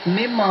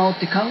mema o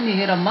te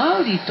kaunihera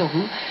Māori i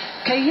tohu,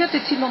 kei hea te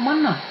tino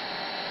mana.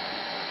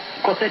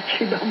 Ko te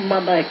tino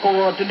mana e ko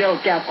atu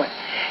reo kia koe.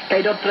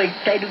 Kei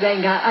rungai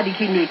ngā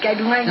arikinui, kei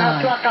rungai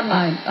ngā tuakana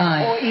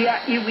o ia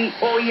iwi,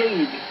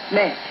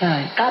 Nē,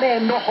 kare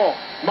noho,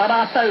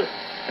 marātau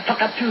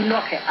whakatū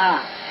noke,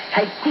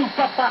 hei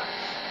kūpapa,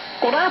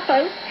 ko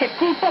rātau, he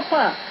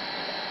kūpapa,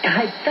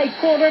 hei kei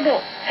kōrero,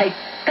 hei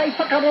kei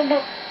whakarono,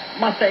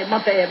 ma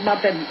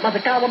te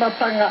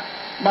kāwanatanga,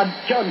 ma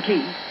John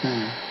Key.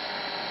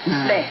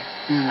 Nē,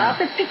 a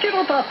te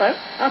titiro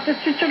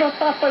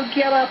tātou,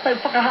 ki a rātau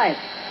whakahai.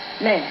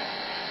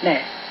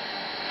 Nē.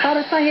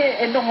 Kare tahi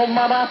e noho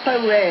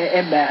marātau e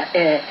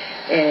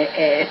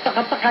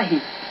takatakahi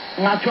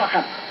ngā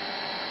tuakana.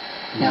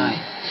 Ai,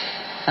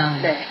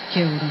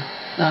 kia ora.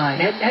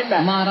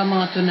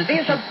 Mārama tuna te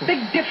tuku.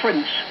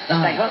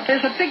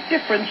 There's a big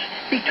difference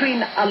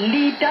between a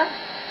leader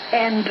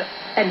and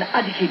an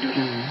adikinui.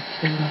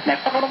 Nē,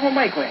 whakarongo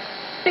mai koe.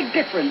 Big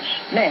difference,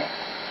 nē.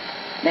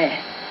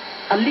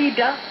 A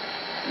leader,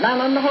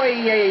 nāna noho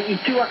i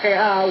tuake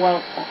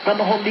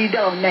kanoho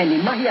leader o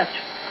nēni, mahi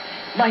atu.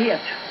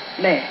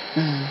 Nē.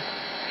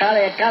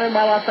 Kare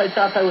marātau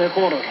tātou e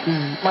kōrero.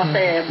 Ma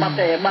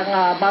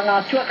ngā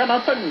tuakana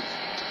tonu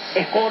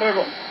e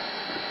kōrero.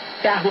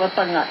 Te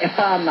ahuatanga e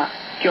whāna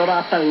ki o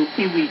rātau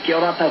iwi, ki o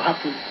rātau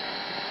hapu.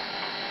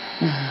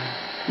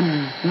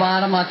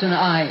 Mārama tuna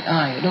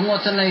ai. Rongo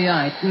tanei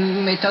ai.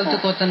 Me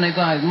tautuko tanei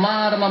vai.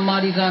 Mārama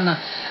marigana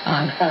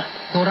ai.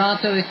 Ko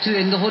rātau e tū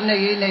e noho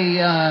nei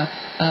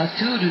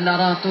tūru nā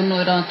rātou no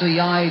e rātou i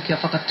ai kia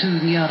whakatū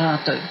ni a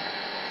rātou.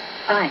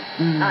 Ai.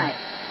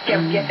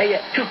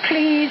 To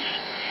please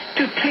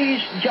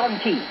John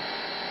Key.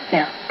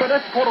 Nē, kora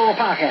te kororo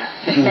Pākehā.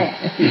 Nē,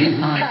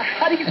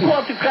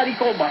 kari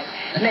ko mai.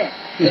 Nē,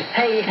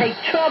 hei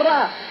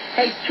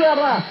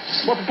tuara,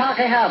 mo te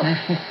Pākehā.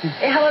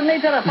 E hara nei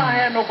tera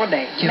Pākehā no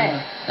konei. Nē,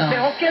 te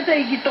hokia te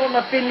iki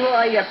tōna whenua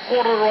ai a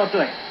kororo atu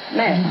e.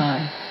 Nē,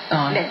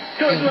 nē,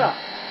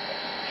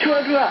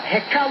 tuarua, he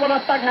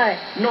kāwanatanga e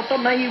no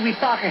tōna iwi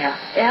Pākehā.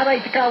 E hara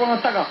i te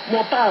kāwanatanga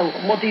mō tāu,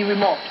 mō te iwi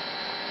mōt.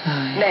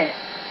 Nē,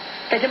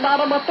 kei te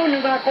marama tonu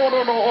ngā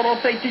kororo oro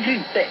te titi,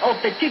 o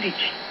te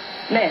tiriti.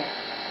 Nē,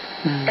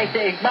 kei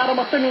te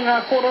marama tonu ngā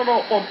kororo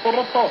o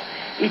roto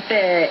i te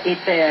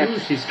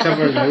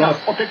kaputaka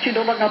o te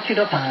tiroranga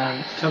tirotaka.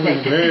 Nē,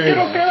 te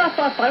tiro pēra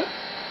tātou,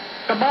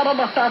 ka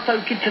marama tātou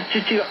ki te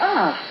titio,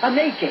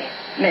 aneike,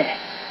 nē,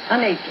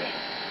 aneike.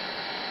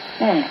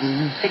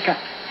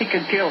 Hika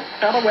kio,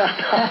 karawe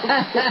atau.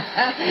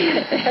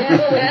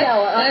 Karawe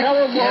kiawa,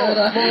 akawa mo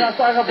ngā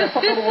tāga pe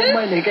whakarongo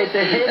mai nei, kei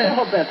te he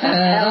noho pēta.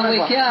 Karawe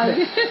kiawa.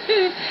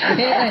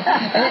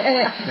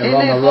 E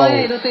ne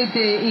whae rote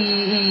i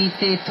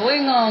te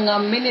toenga o ngā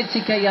meneti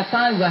kei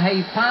ATUA, hei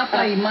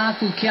pāpai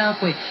māku ki a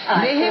koe.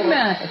 Mehe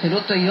mea, te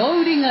roto i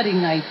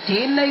auringaringa i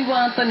tēnei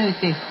wātanu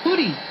te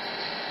huri,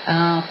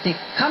 te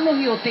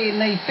kanohi o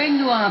tēnei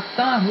whenua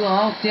tāhua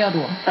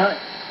Aotearoa.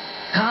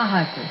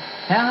 Kāhai koe.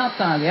 Hea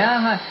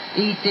tāwe,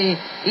 i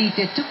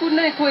te tuku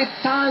nei koe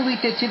tāu i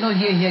te tino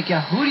hiehia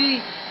kia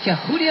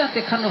huri a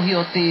te kanohi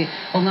o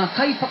ngā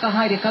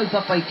kaipakahaere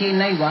kaupapa i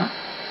tēnei wā.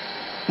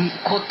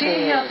 Ko te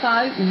hea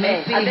tāu,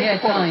 me pē hea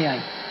tāi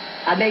ai.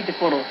 Anei te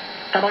koro,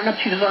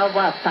 karangatira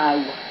wā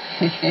tāua.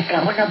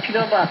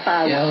 Karangatira wā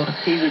tāua,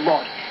 hiwi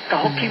mori. Ka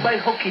hoki mai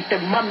hoki te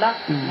mana,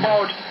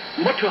 mori,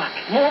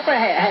 motuaki. Mōko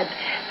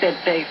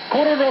te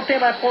kororo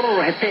tērā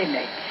kororo he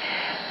pēnei.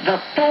 The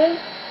full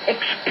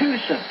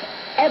exclusive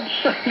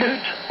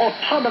absolute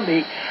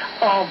autonomy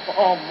of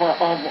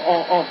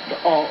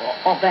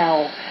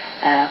our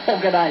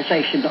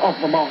organisation of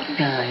the Māori.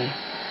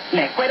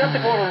 Nē, koe rā te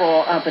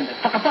kororo ātene.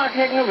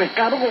 Whakapākenga we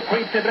karongo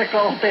koe te reka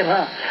o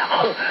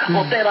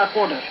tērā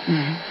kororo.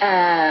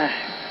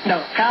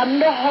 Ka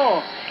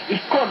noho i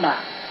kona,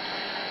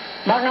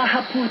 manga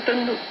hapu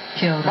tunu,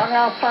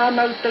 manga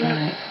whānau tunu,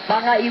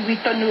 manga iwi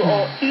tunu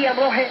o ia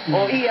rohe,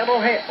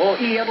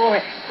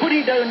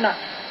 huri dauna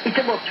i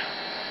te motu.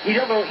 I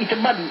raro i te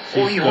manu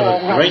o i hoa o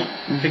ngā.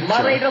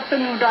 Mareira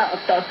tunu rā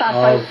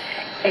tātou,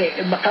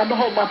 ka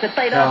noho mā te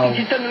taira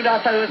ki tunu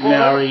rā tau e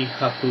kōrero.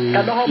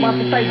 Ka noho mā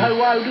te tai hau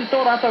auru tō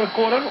rā tau e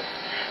kōrero.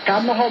 Ka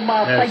noho mā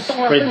tai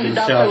tonga tunu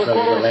rā tau e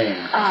kōrero.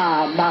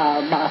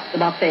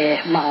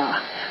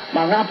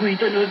 Mā ngāpui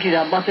tunu ki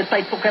rā, mā te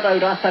tai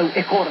pokerau rā tau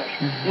e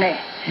kōrero. Nē,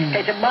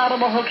 kei te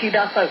mārama hoki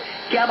rā tau,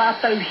 kia rā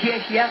tau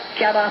hiehia,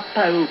 kia rā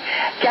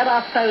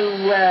tau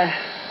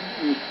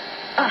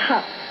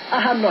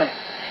aha noe.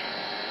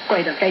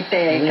 Koira, kei te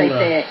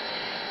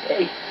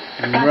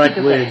right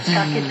words.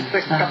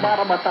 Ka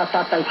marama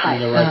tātou hai.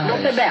 No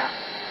te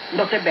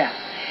mea.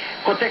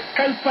 Ko te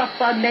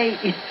kaupapa nei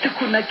i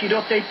tukuna ki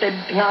roto i te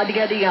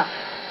ngāringaringa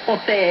o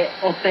te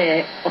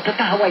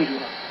taha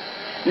wairua.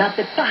 Nā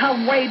te taha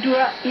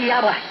wairua i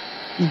arahi.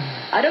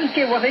 I don't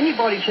care what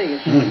anybody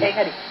says.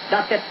 Engari, nā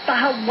te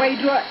taha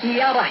wairua i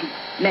arahi.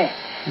 Nē,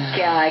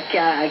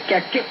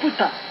 kia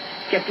keputa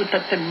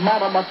te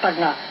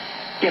maramatanga,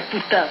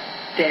 keputa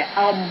te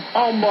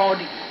ao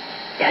Māori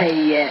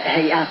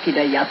hei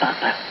ākina i a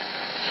tātou.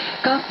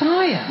 Ka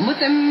tāia, me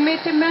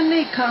te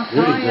mane ka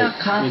tāia.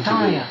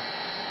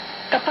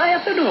 Ka tāia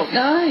tunu hoki.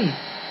 Ai.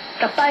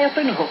 Ka tāia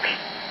tunu hoki.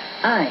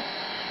 Ai.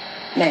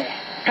 Nē,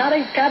 kare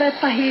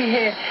tahi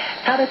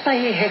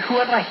he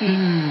huarahi,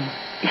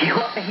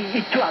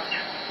 i tuatu.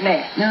 Nē,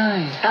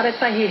 kare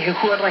tahi he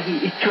huarahi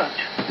i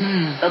tuatu.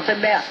 O te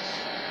mea,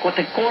 ko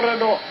te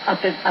kōrero a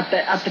te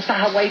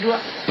taha wairua,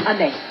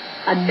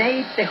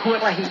 anei te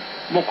huarahi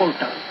mo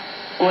koutou.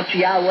 Ko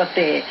ti aua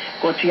te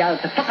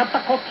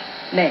whakatakot,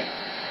 nē,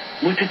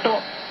 mutu tō,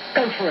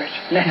 go for it.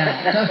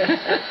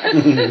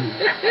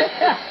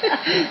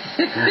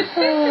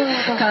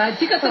 Ka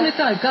tika tone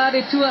tau, ka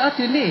re tua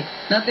atu ne.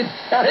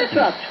 Ka re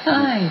tua atu.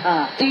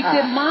 I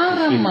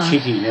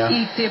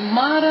te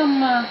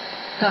marama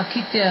ka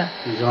kitea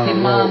te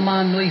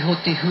māma noi ho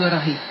te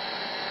huarahi.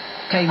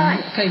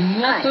 Kei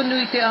mua tonu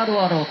i te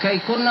aroaro, kei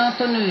kona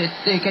tonu,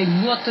 kei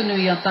mua tonu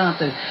i a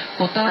tātou.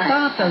 Ko tā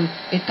tātou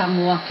e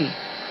tango ake.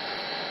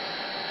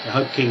 I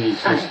hope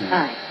Kingi's listening.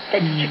 Kei te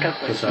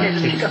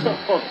tika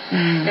koe.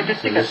 Kei te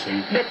tika.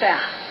 Me te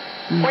aha.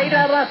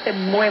 Koirara te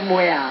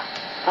moe a.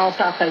 Ao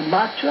tātou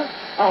mātua,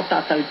 ao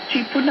tātou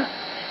tīpuna.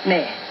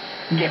 Nē,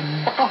 ke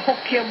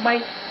whakahokia mai,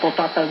 ko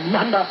tātou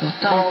mana. Ko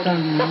tātou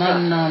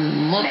mana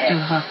motu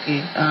hake.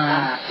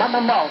 Mana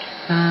Māori,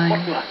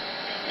 motu hake.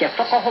 Ke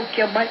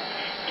whakahokia mai,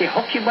 ke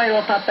hoki mai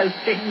o tātou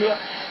whenua,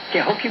 ke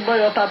hoki mai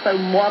o tātou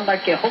moana,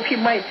 ke hoki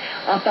mai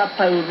o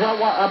tātou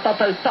rawa, o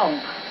tātou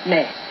taonga.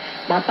 Nē,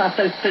 mā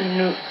tātou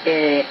tunu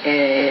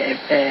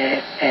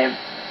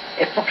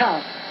whakao.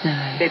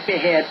 Me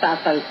pehe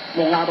tātou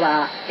mō ngā rā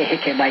e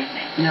heke mai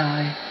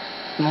nei.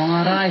 Mō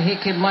ngā rā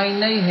heke mai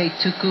nei, hei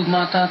tuku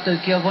mā tātou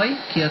kia wai,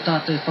 kia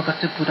tātou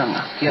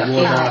whakatupuranga, kia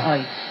ea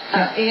ai.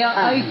 Kia ea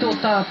ai tō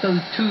tātou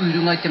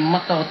tūrunga i te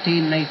mata o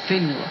tēnei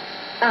whenua.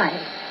 Ai.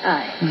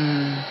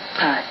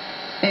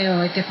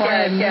 Eo, te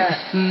whae...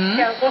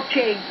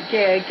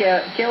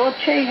 Kia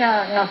oche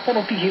ngā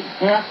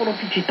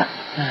poropiti ta.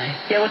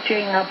 Kia oche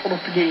ngā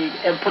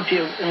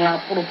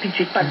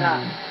poropiti tanga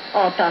o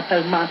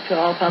tātou mātua,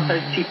 o tātou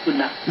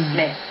tipuna.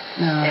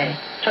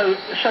 So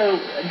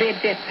their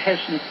death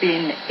hasn't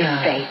been in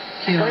vain.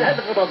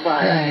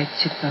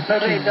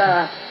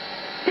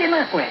 Tēnā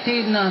koe.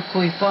 Tēnā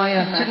koe,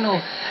 whaia tino.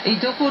 I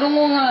toko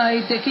rongonga,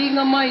 i te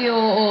kinga mai o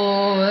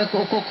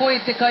koe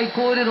te kai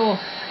kōrero,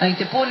 i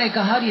te pōne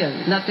ka hari au.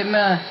 Nā te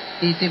mea,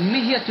 i te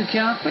mihi atu ki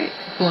a koe,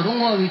 kua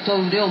rongo au i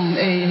tau reo,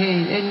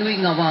 e nui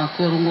ngā wā,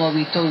 kua rongo au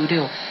i tau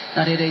reo.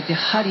 Nā reira i te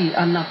hari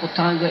ana ko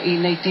tāua i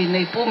nei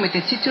tēnei pō, me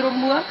te titiro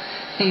mua,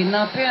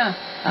 tēnā pēr,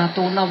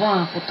 tōna wā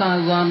ko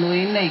tāua anō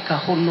i nei ka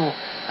hono,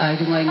 i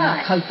runga i ngā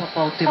kaupapa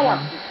o te wā.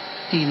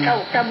 Tēnā.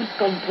 Ka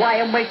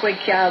wai mai koe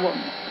kia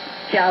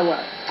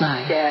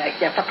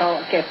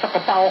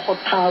whakapao ho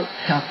tau.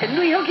 Ke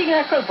nui hoki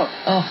ngā kaupapa.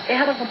 E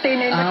hara ko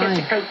tēnei na ke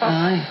te kaupapa.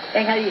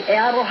 Engari e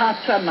aroha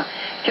tuana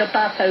ki o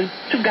tātou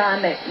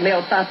tugane, me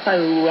o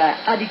tātou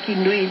ariki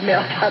nui, me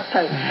o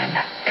tātou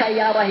kai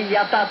arahi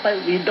a tātou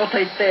I doto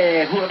I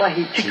te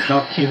huarahi tika. She's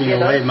not giving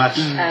away much.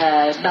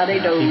 Nā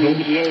reiro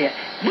I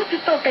Mutu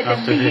tō kei te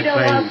mihira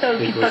wātou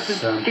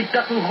ki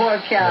taku hoa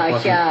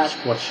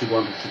what she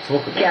wanted to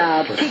talk about.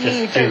 Kia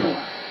Kingi Taurua.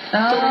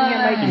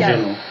 In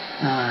general.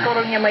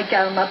 Korongia mai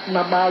kia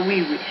matuna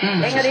māwiwi.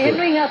 Engari, he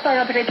nui ngā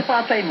tangata kei te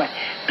pātai mai.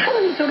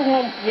 Karangi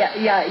torongo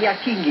ia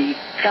Kingi.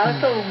 Ka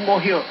tau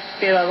mohio,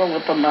 pēra rongo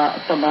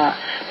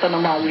tona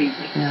māwiwi.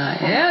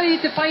 I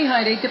te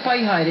paihaere,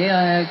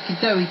 ki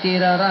tau I te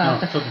rā rā.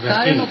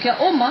 Ka reno kia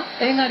oma,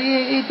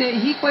 engari I te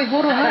hikoi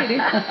horo haere.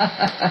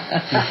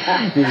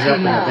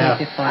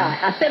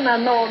 Tēnā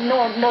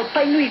no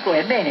tainui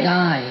koe, ne?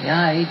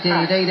 I te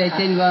reira I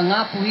tenua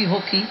ngā puhi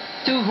hoki.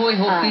 Tūhoi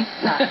hoki.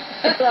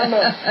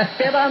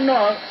 Pera no,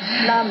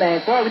 nā me,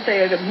 kua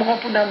ute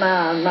mokopuna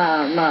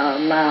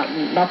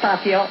nā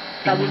tātio,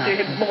 ka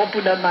ute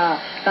mokopuna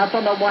nā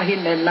tona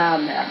wahine nā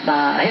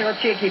hera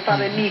tieki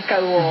whare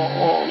nikau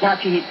o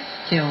Ngātihi.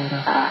 Kia ora.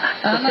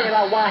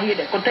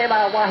 Ko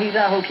tērā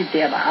wahira hoki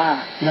tērā.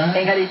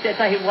 Engari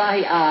tētahi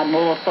wahi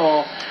noro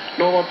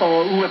tō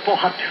ue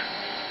pohatu,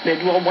 me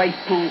rua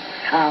waipu,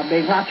 me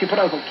Ngāti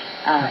Parau hoki.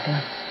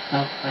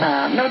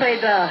 No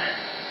reira,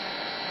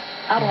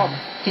 aroha,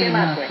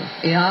 tēnā koe.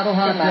 E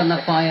aroha tēnā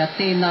whaia,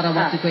 tēnā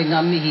rawatu koe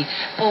ngā mihi.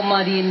 Pō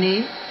mari ne,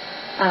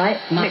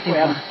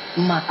 matewa.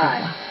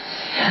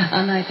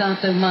 Ana I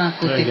tātou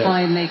māko te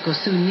whae nei ko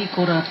su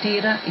nikora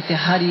tēra, I te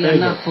hari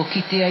ana po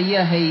kitea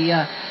ia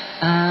hei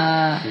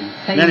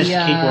managed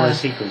to keep all her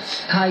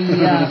secrets. Kai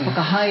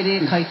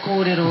whakahaere, kai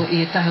kōrero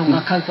I e tahe o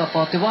ngā kaupapa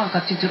o te wā, ka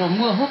titiro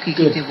mua hoki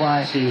ki te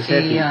wai,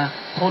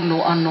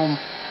 hono ano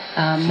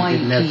mai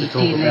ki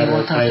tēnei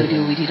o tātou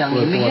reo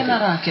irirangi. Me hena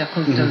rā kia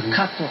koutou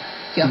kato,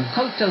 kia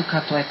koutou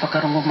kato e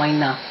whakarongo mai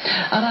nā.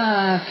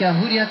 Ara kia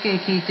huri ake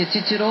ki te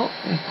titiro,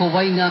 ko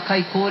wai ngā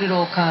kai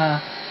kōrero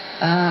ka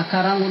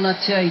rangona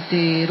tia I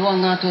te roa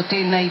ngātua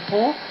tēnei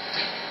pō.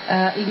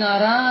 I ngā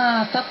rā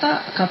tata,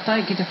 ka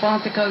tai ki te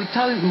whātekau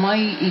tau,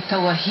 mai I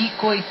taua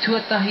hikoi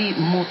tuatahi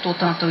mō tō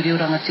tātou reo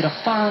rangatira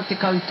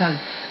whātekau tau,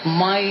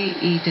 mai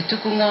I te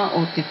tukunga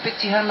o te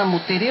petihana mo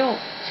te reo,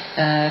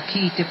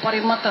 ki te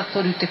paremata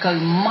toru te kau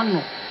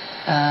mano,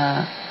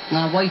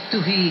 ngā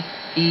waituhi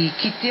I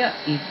kitea,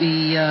 I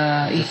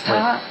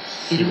tā,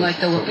 I runga I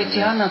taua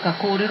petihana ka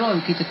kōrero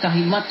au ki te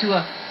tahi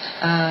matua,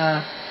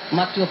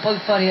 matua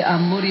paupare a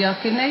muri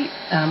ake nei,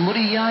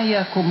 muri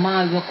iaia ko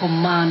māua ko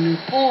mānu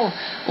pō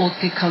o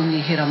te kaungi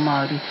hera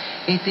Māori.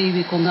 E te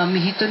iwi ko ngā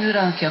mihi tonu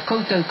rā kia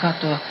koutou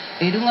katoa,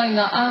 e runga I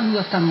ngā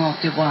āhuatanga o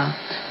te wā,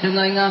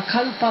 runga I ngā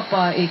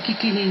kaupapa e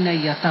kikini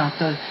nei a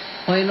tātou,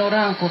 o e no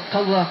rā ko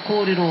taua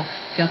kōrero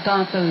kia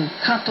tātou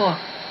katoa,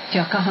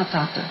 kia kaha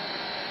tātou.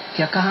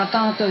 Kia kaha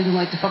tātou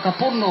runga I te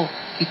whakapono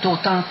ki tō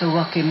tātou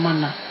ake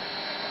mana.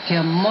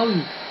 Kia mau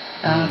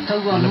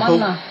taua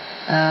mana,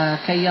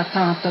 kei a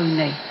tātou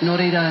nei. Nō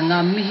reira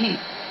ngā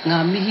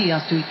mihi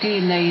atu I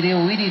tēnei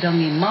reo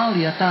irirangi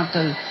Māori a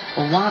tātou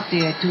o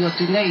Wātea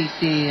tuatu nei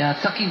te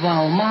takiwā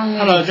o Māngai.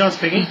 Hello, John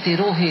speaking. I te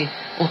rohe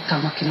o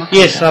Tamakimaki.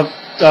 Yes,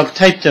 I've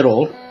taped it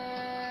all.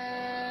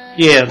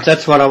 Yeah,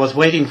 that's what I was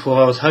waiting for.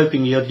 I was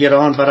hoping you'd get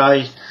on, but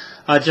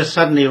I just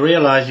suddenly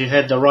realised you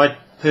had the right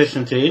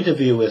person to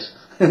interview with.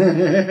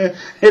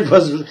 It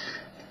was...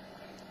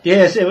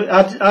 Yes,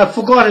 I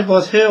forgot it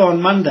was her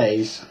on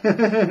Mondays.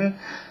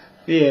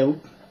 Yeah,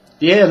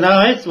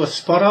 no, it was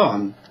spot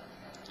on,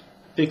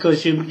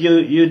 because you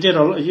did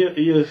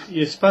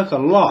you spoke a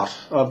lot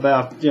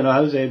about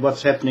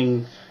what's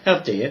happening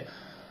out there.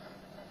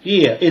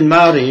 Yeah, in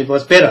Māori it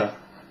was better.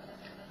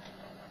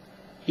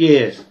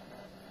 Yes.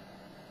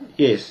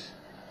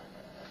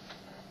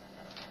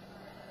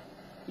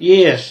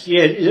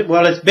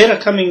 Well, it's better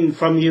coming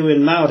from you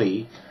in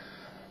Māori.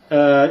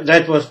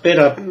 That was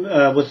better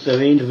with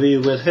the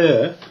interview with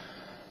her.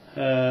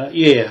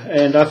 Yeah,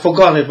 and I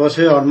forgot it was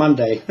her on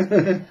Monday.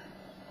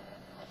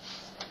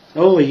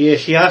 Oh yeah,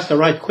 she asked the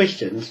right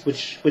questions,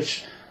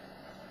 which.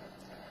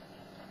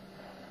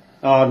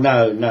 Oh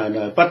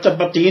no. But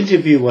the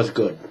interview was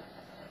good.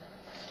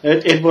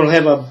 It will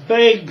have a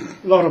big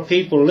lot of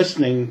people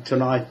listening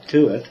tonight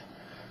to it,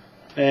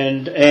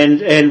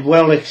 and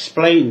well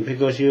explained,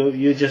 because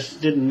you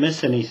just didn't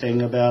miss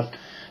anything about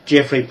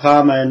Jeffrey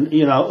Palmer, and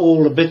you know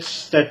all the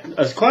bits that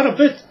there's quite a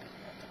bit.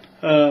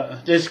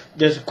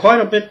 There's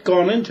quite a bit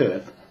gone into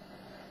it.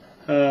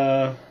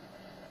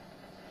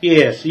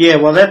 Yes, yeah.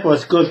 Well, that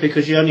was good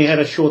because you only had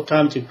a short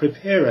time to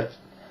prepare it.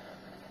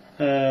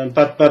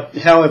 But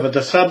however,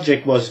 the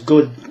subject was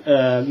good.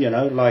 You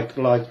know, like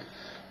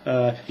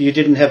you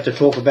didn't have to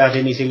talk about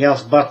anything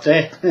else but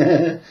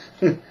that.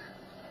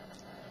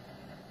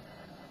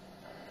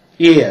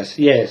 Yes.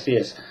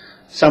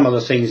 Some of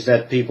the things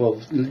that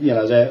people, you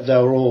know, they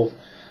were all,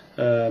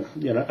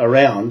 you know,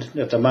 around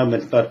at the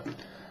moment,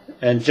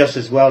 and just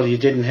as well, you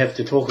didn't have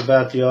to talk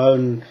about your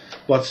own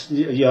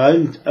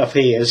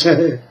affairs.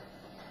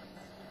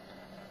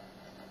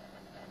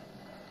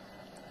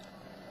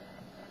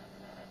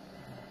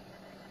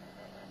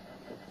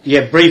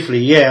 Yeah, briefly.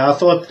 Yeah, I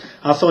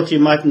thought you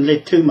mightn't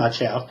let too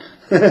much out.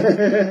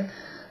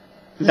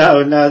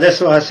 No, that's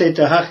what I said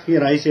to Huck. You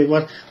know, he said,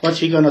 "What's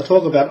she going to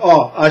talk about?"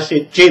 Oh, I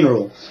said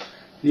general.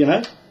 You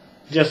know,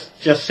 just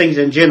things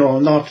in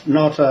general, not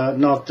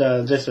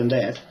this and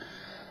that.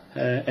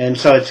 And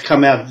so it's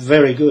come out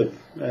very good,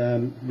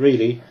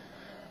 really.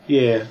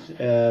 Yeah,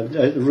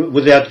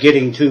 without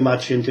getting too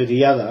much into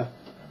the other.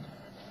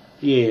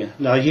 Yeah.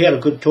 No, he had a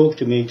good talk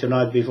to me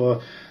tonight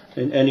before,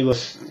 and he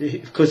was,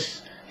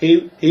 because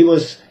he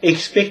was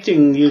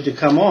expecting you to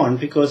come on,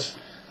 because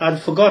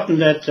I'd forgotten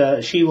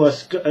that she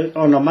was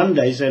on a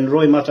Mondays and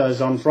Roy Mata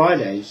is on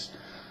Fridays.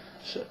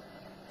 So,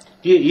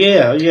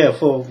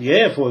 for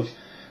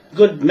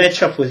good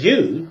match up with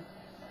you.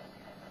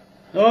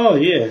 Oh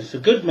yeah, it's a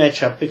good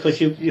match up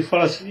because you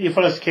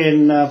fellas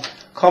can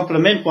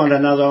complement one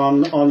another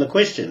on the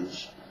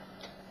questions.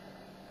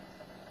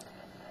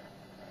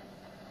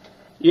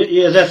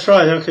 Yeah, that's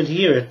right. I could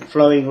hear it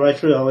flowing right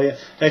through. Oh, yeah.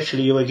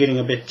 Actually, you were getting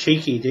a bit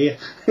cheeky there.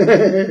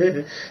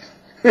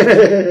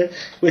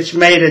 Which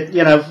made it,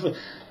 you know,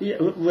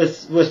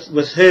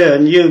 with her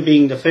and you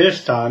being the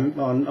first time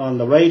on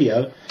the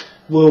radio,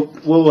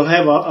 we'll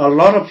have a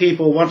lot of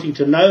people wanting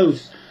to know,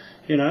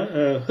 you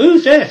know,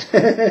 who's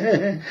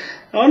that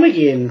on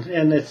again,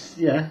 and it's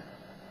yeah,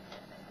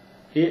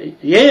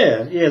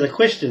 the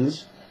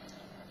questions,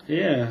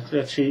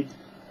 that she.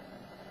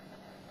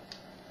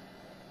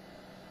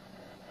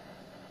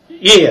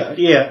 Yeah,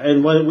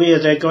 and where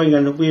they're going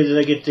and where do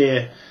they get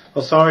their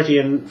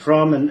authority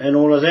from and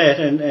all of that,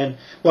 and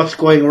what's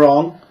going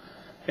wrong,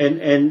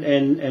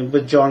 and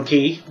with John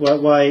Key,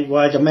 why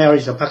the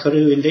marriage of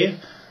Pakaru in there,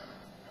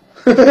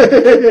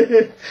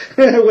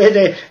 where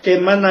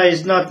their mana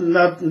is not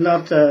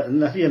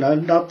you know,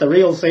 not the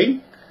real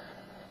thing.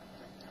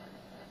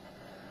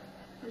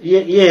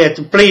 Yeah,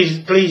 to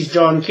please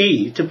John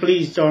Key,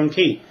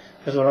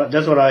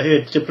 That's what I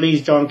heard, to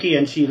please John Key,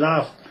 and she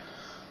laughed.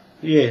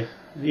 Yeah,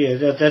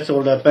 that's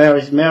all that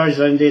marriage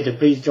in there, to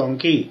please John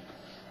Key.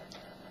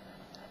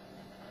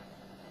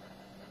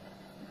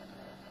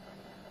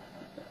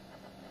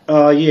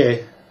 Oh yeah,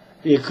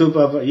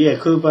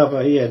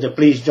 Kupapa, to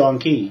please John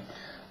Key.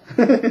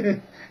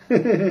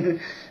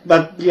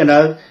 But you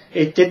know,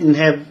 it didn't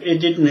have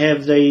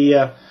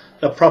the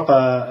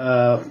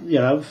proper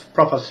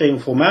proper thing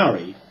for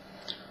Maori.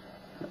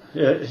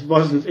 It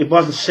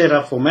wasn't set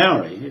up for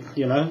Maori.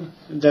 You know,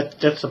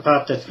 that's the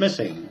part that's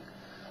missing.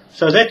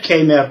 So that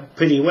came out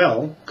pretty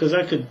well, because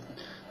I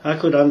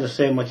could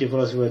understand what you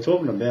fellas were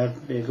talking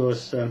about,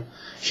 because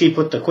she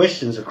put the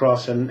questions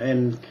across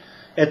and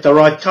at the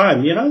right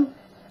time, you know.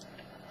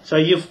 So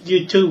you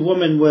two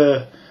women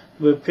were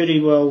pretty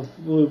well,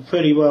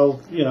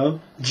 you know,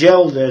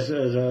 gelled, as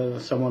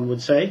someone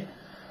would say.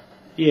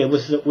 Yeah,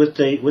 with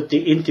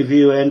the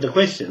interview and the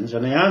questions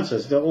and the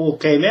answers, they all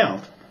came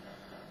out.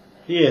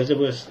 Yeah, there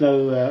was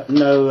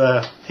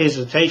no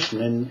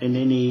hesitation in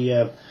any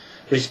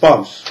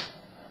response.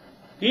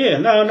 Yeah,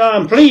 no,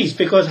 I'm pleased,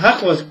 because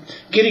Huck was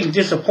getting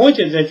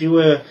disappointed that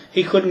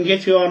he couldn't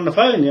get you on the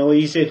phone. You know,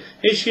 he said,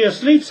 "Is she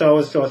asleep?" So I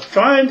was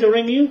trying to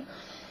ring you,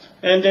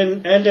 and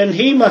then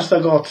he must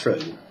have got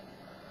through.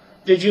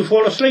 Did you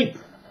fall asleep?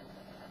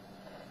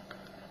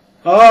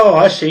 Oh,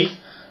 I see.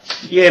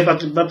 Yeah, but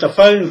the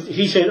phone,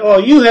 he said, "Oh,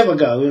 you have a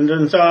go," and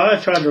then so I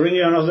tried to ring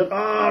you, and I said,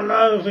 "Oh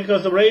no,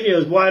 because the radio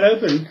is wide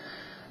open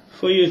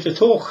for you to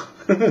talk,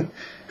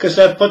 because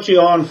they put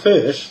you on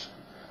first."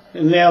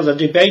 And now the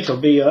debate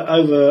will be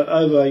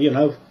over, you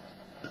know.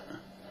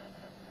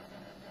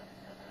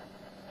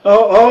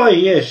 Oh,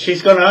 yes,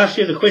 she's going to ask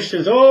you the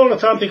questions all the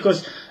time,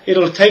 because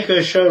it'll take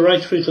her show right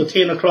through till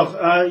 10 o'clock,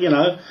 you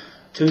know,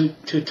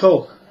 to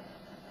talk.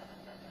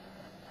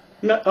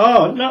 I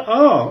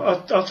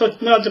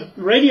thought, no, the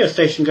radio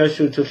station goes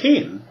through till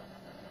 10.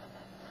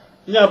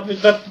 No,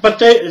 but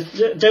they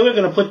were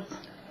going to put...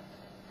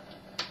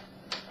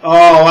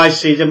 Oh, I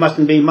see. There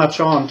mustn't be much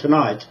on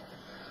tonight.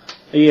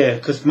 Yeah,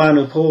 because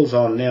Manu Paul's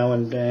on now,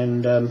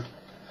 and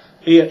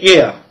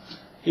yeah.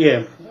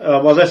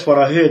 Well, that's what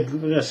I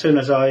heard as soon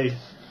as I.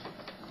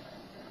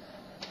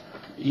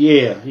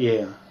 Yeah,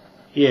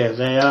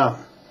 they are.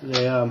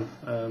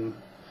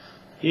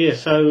 Yeah,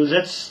 so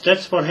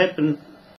that's what happened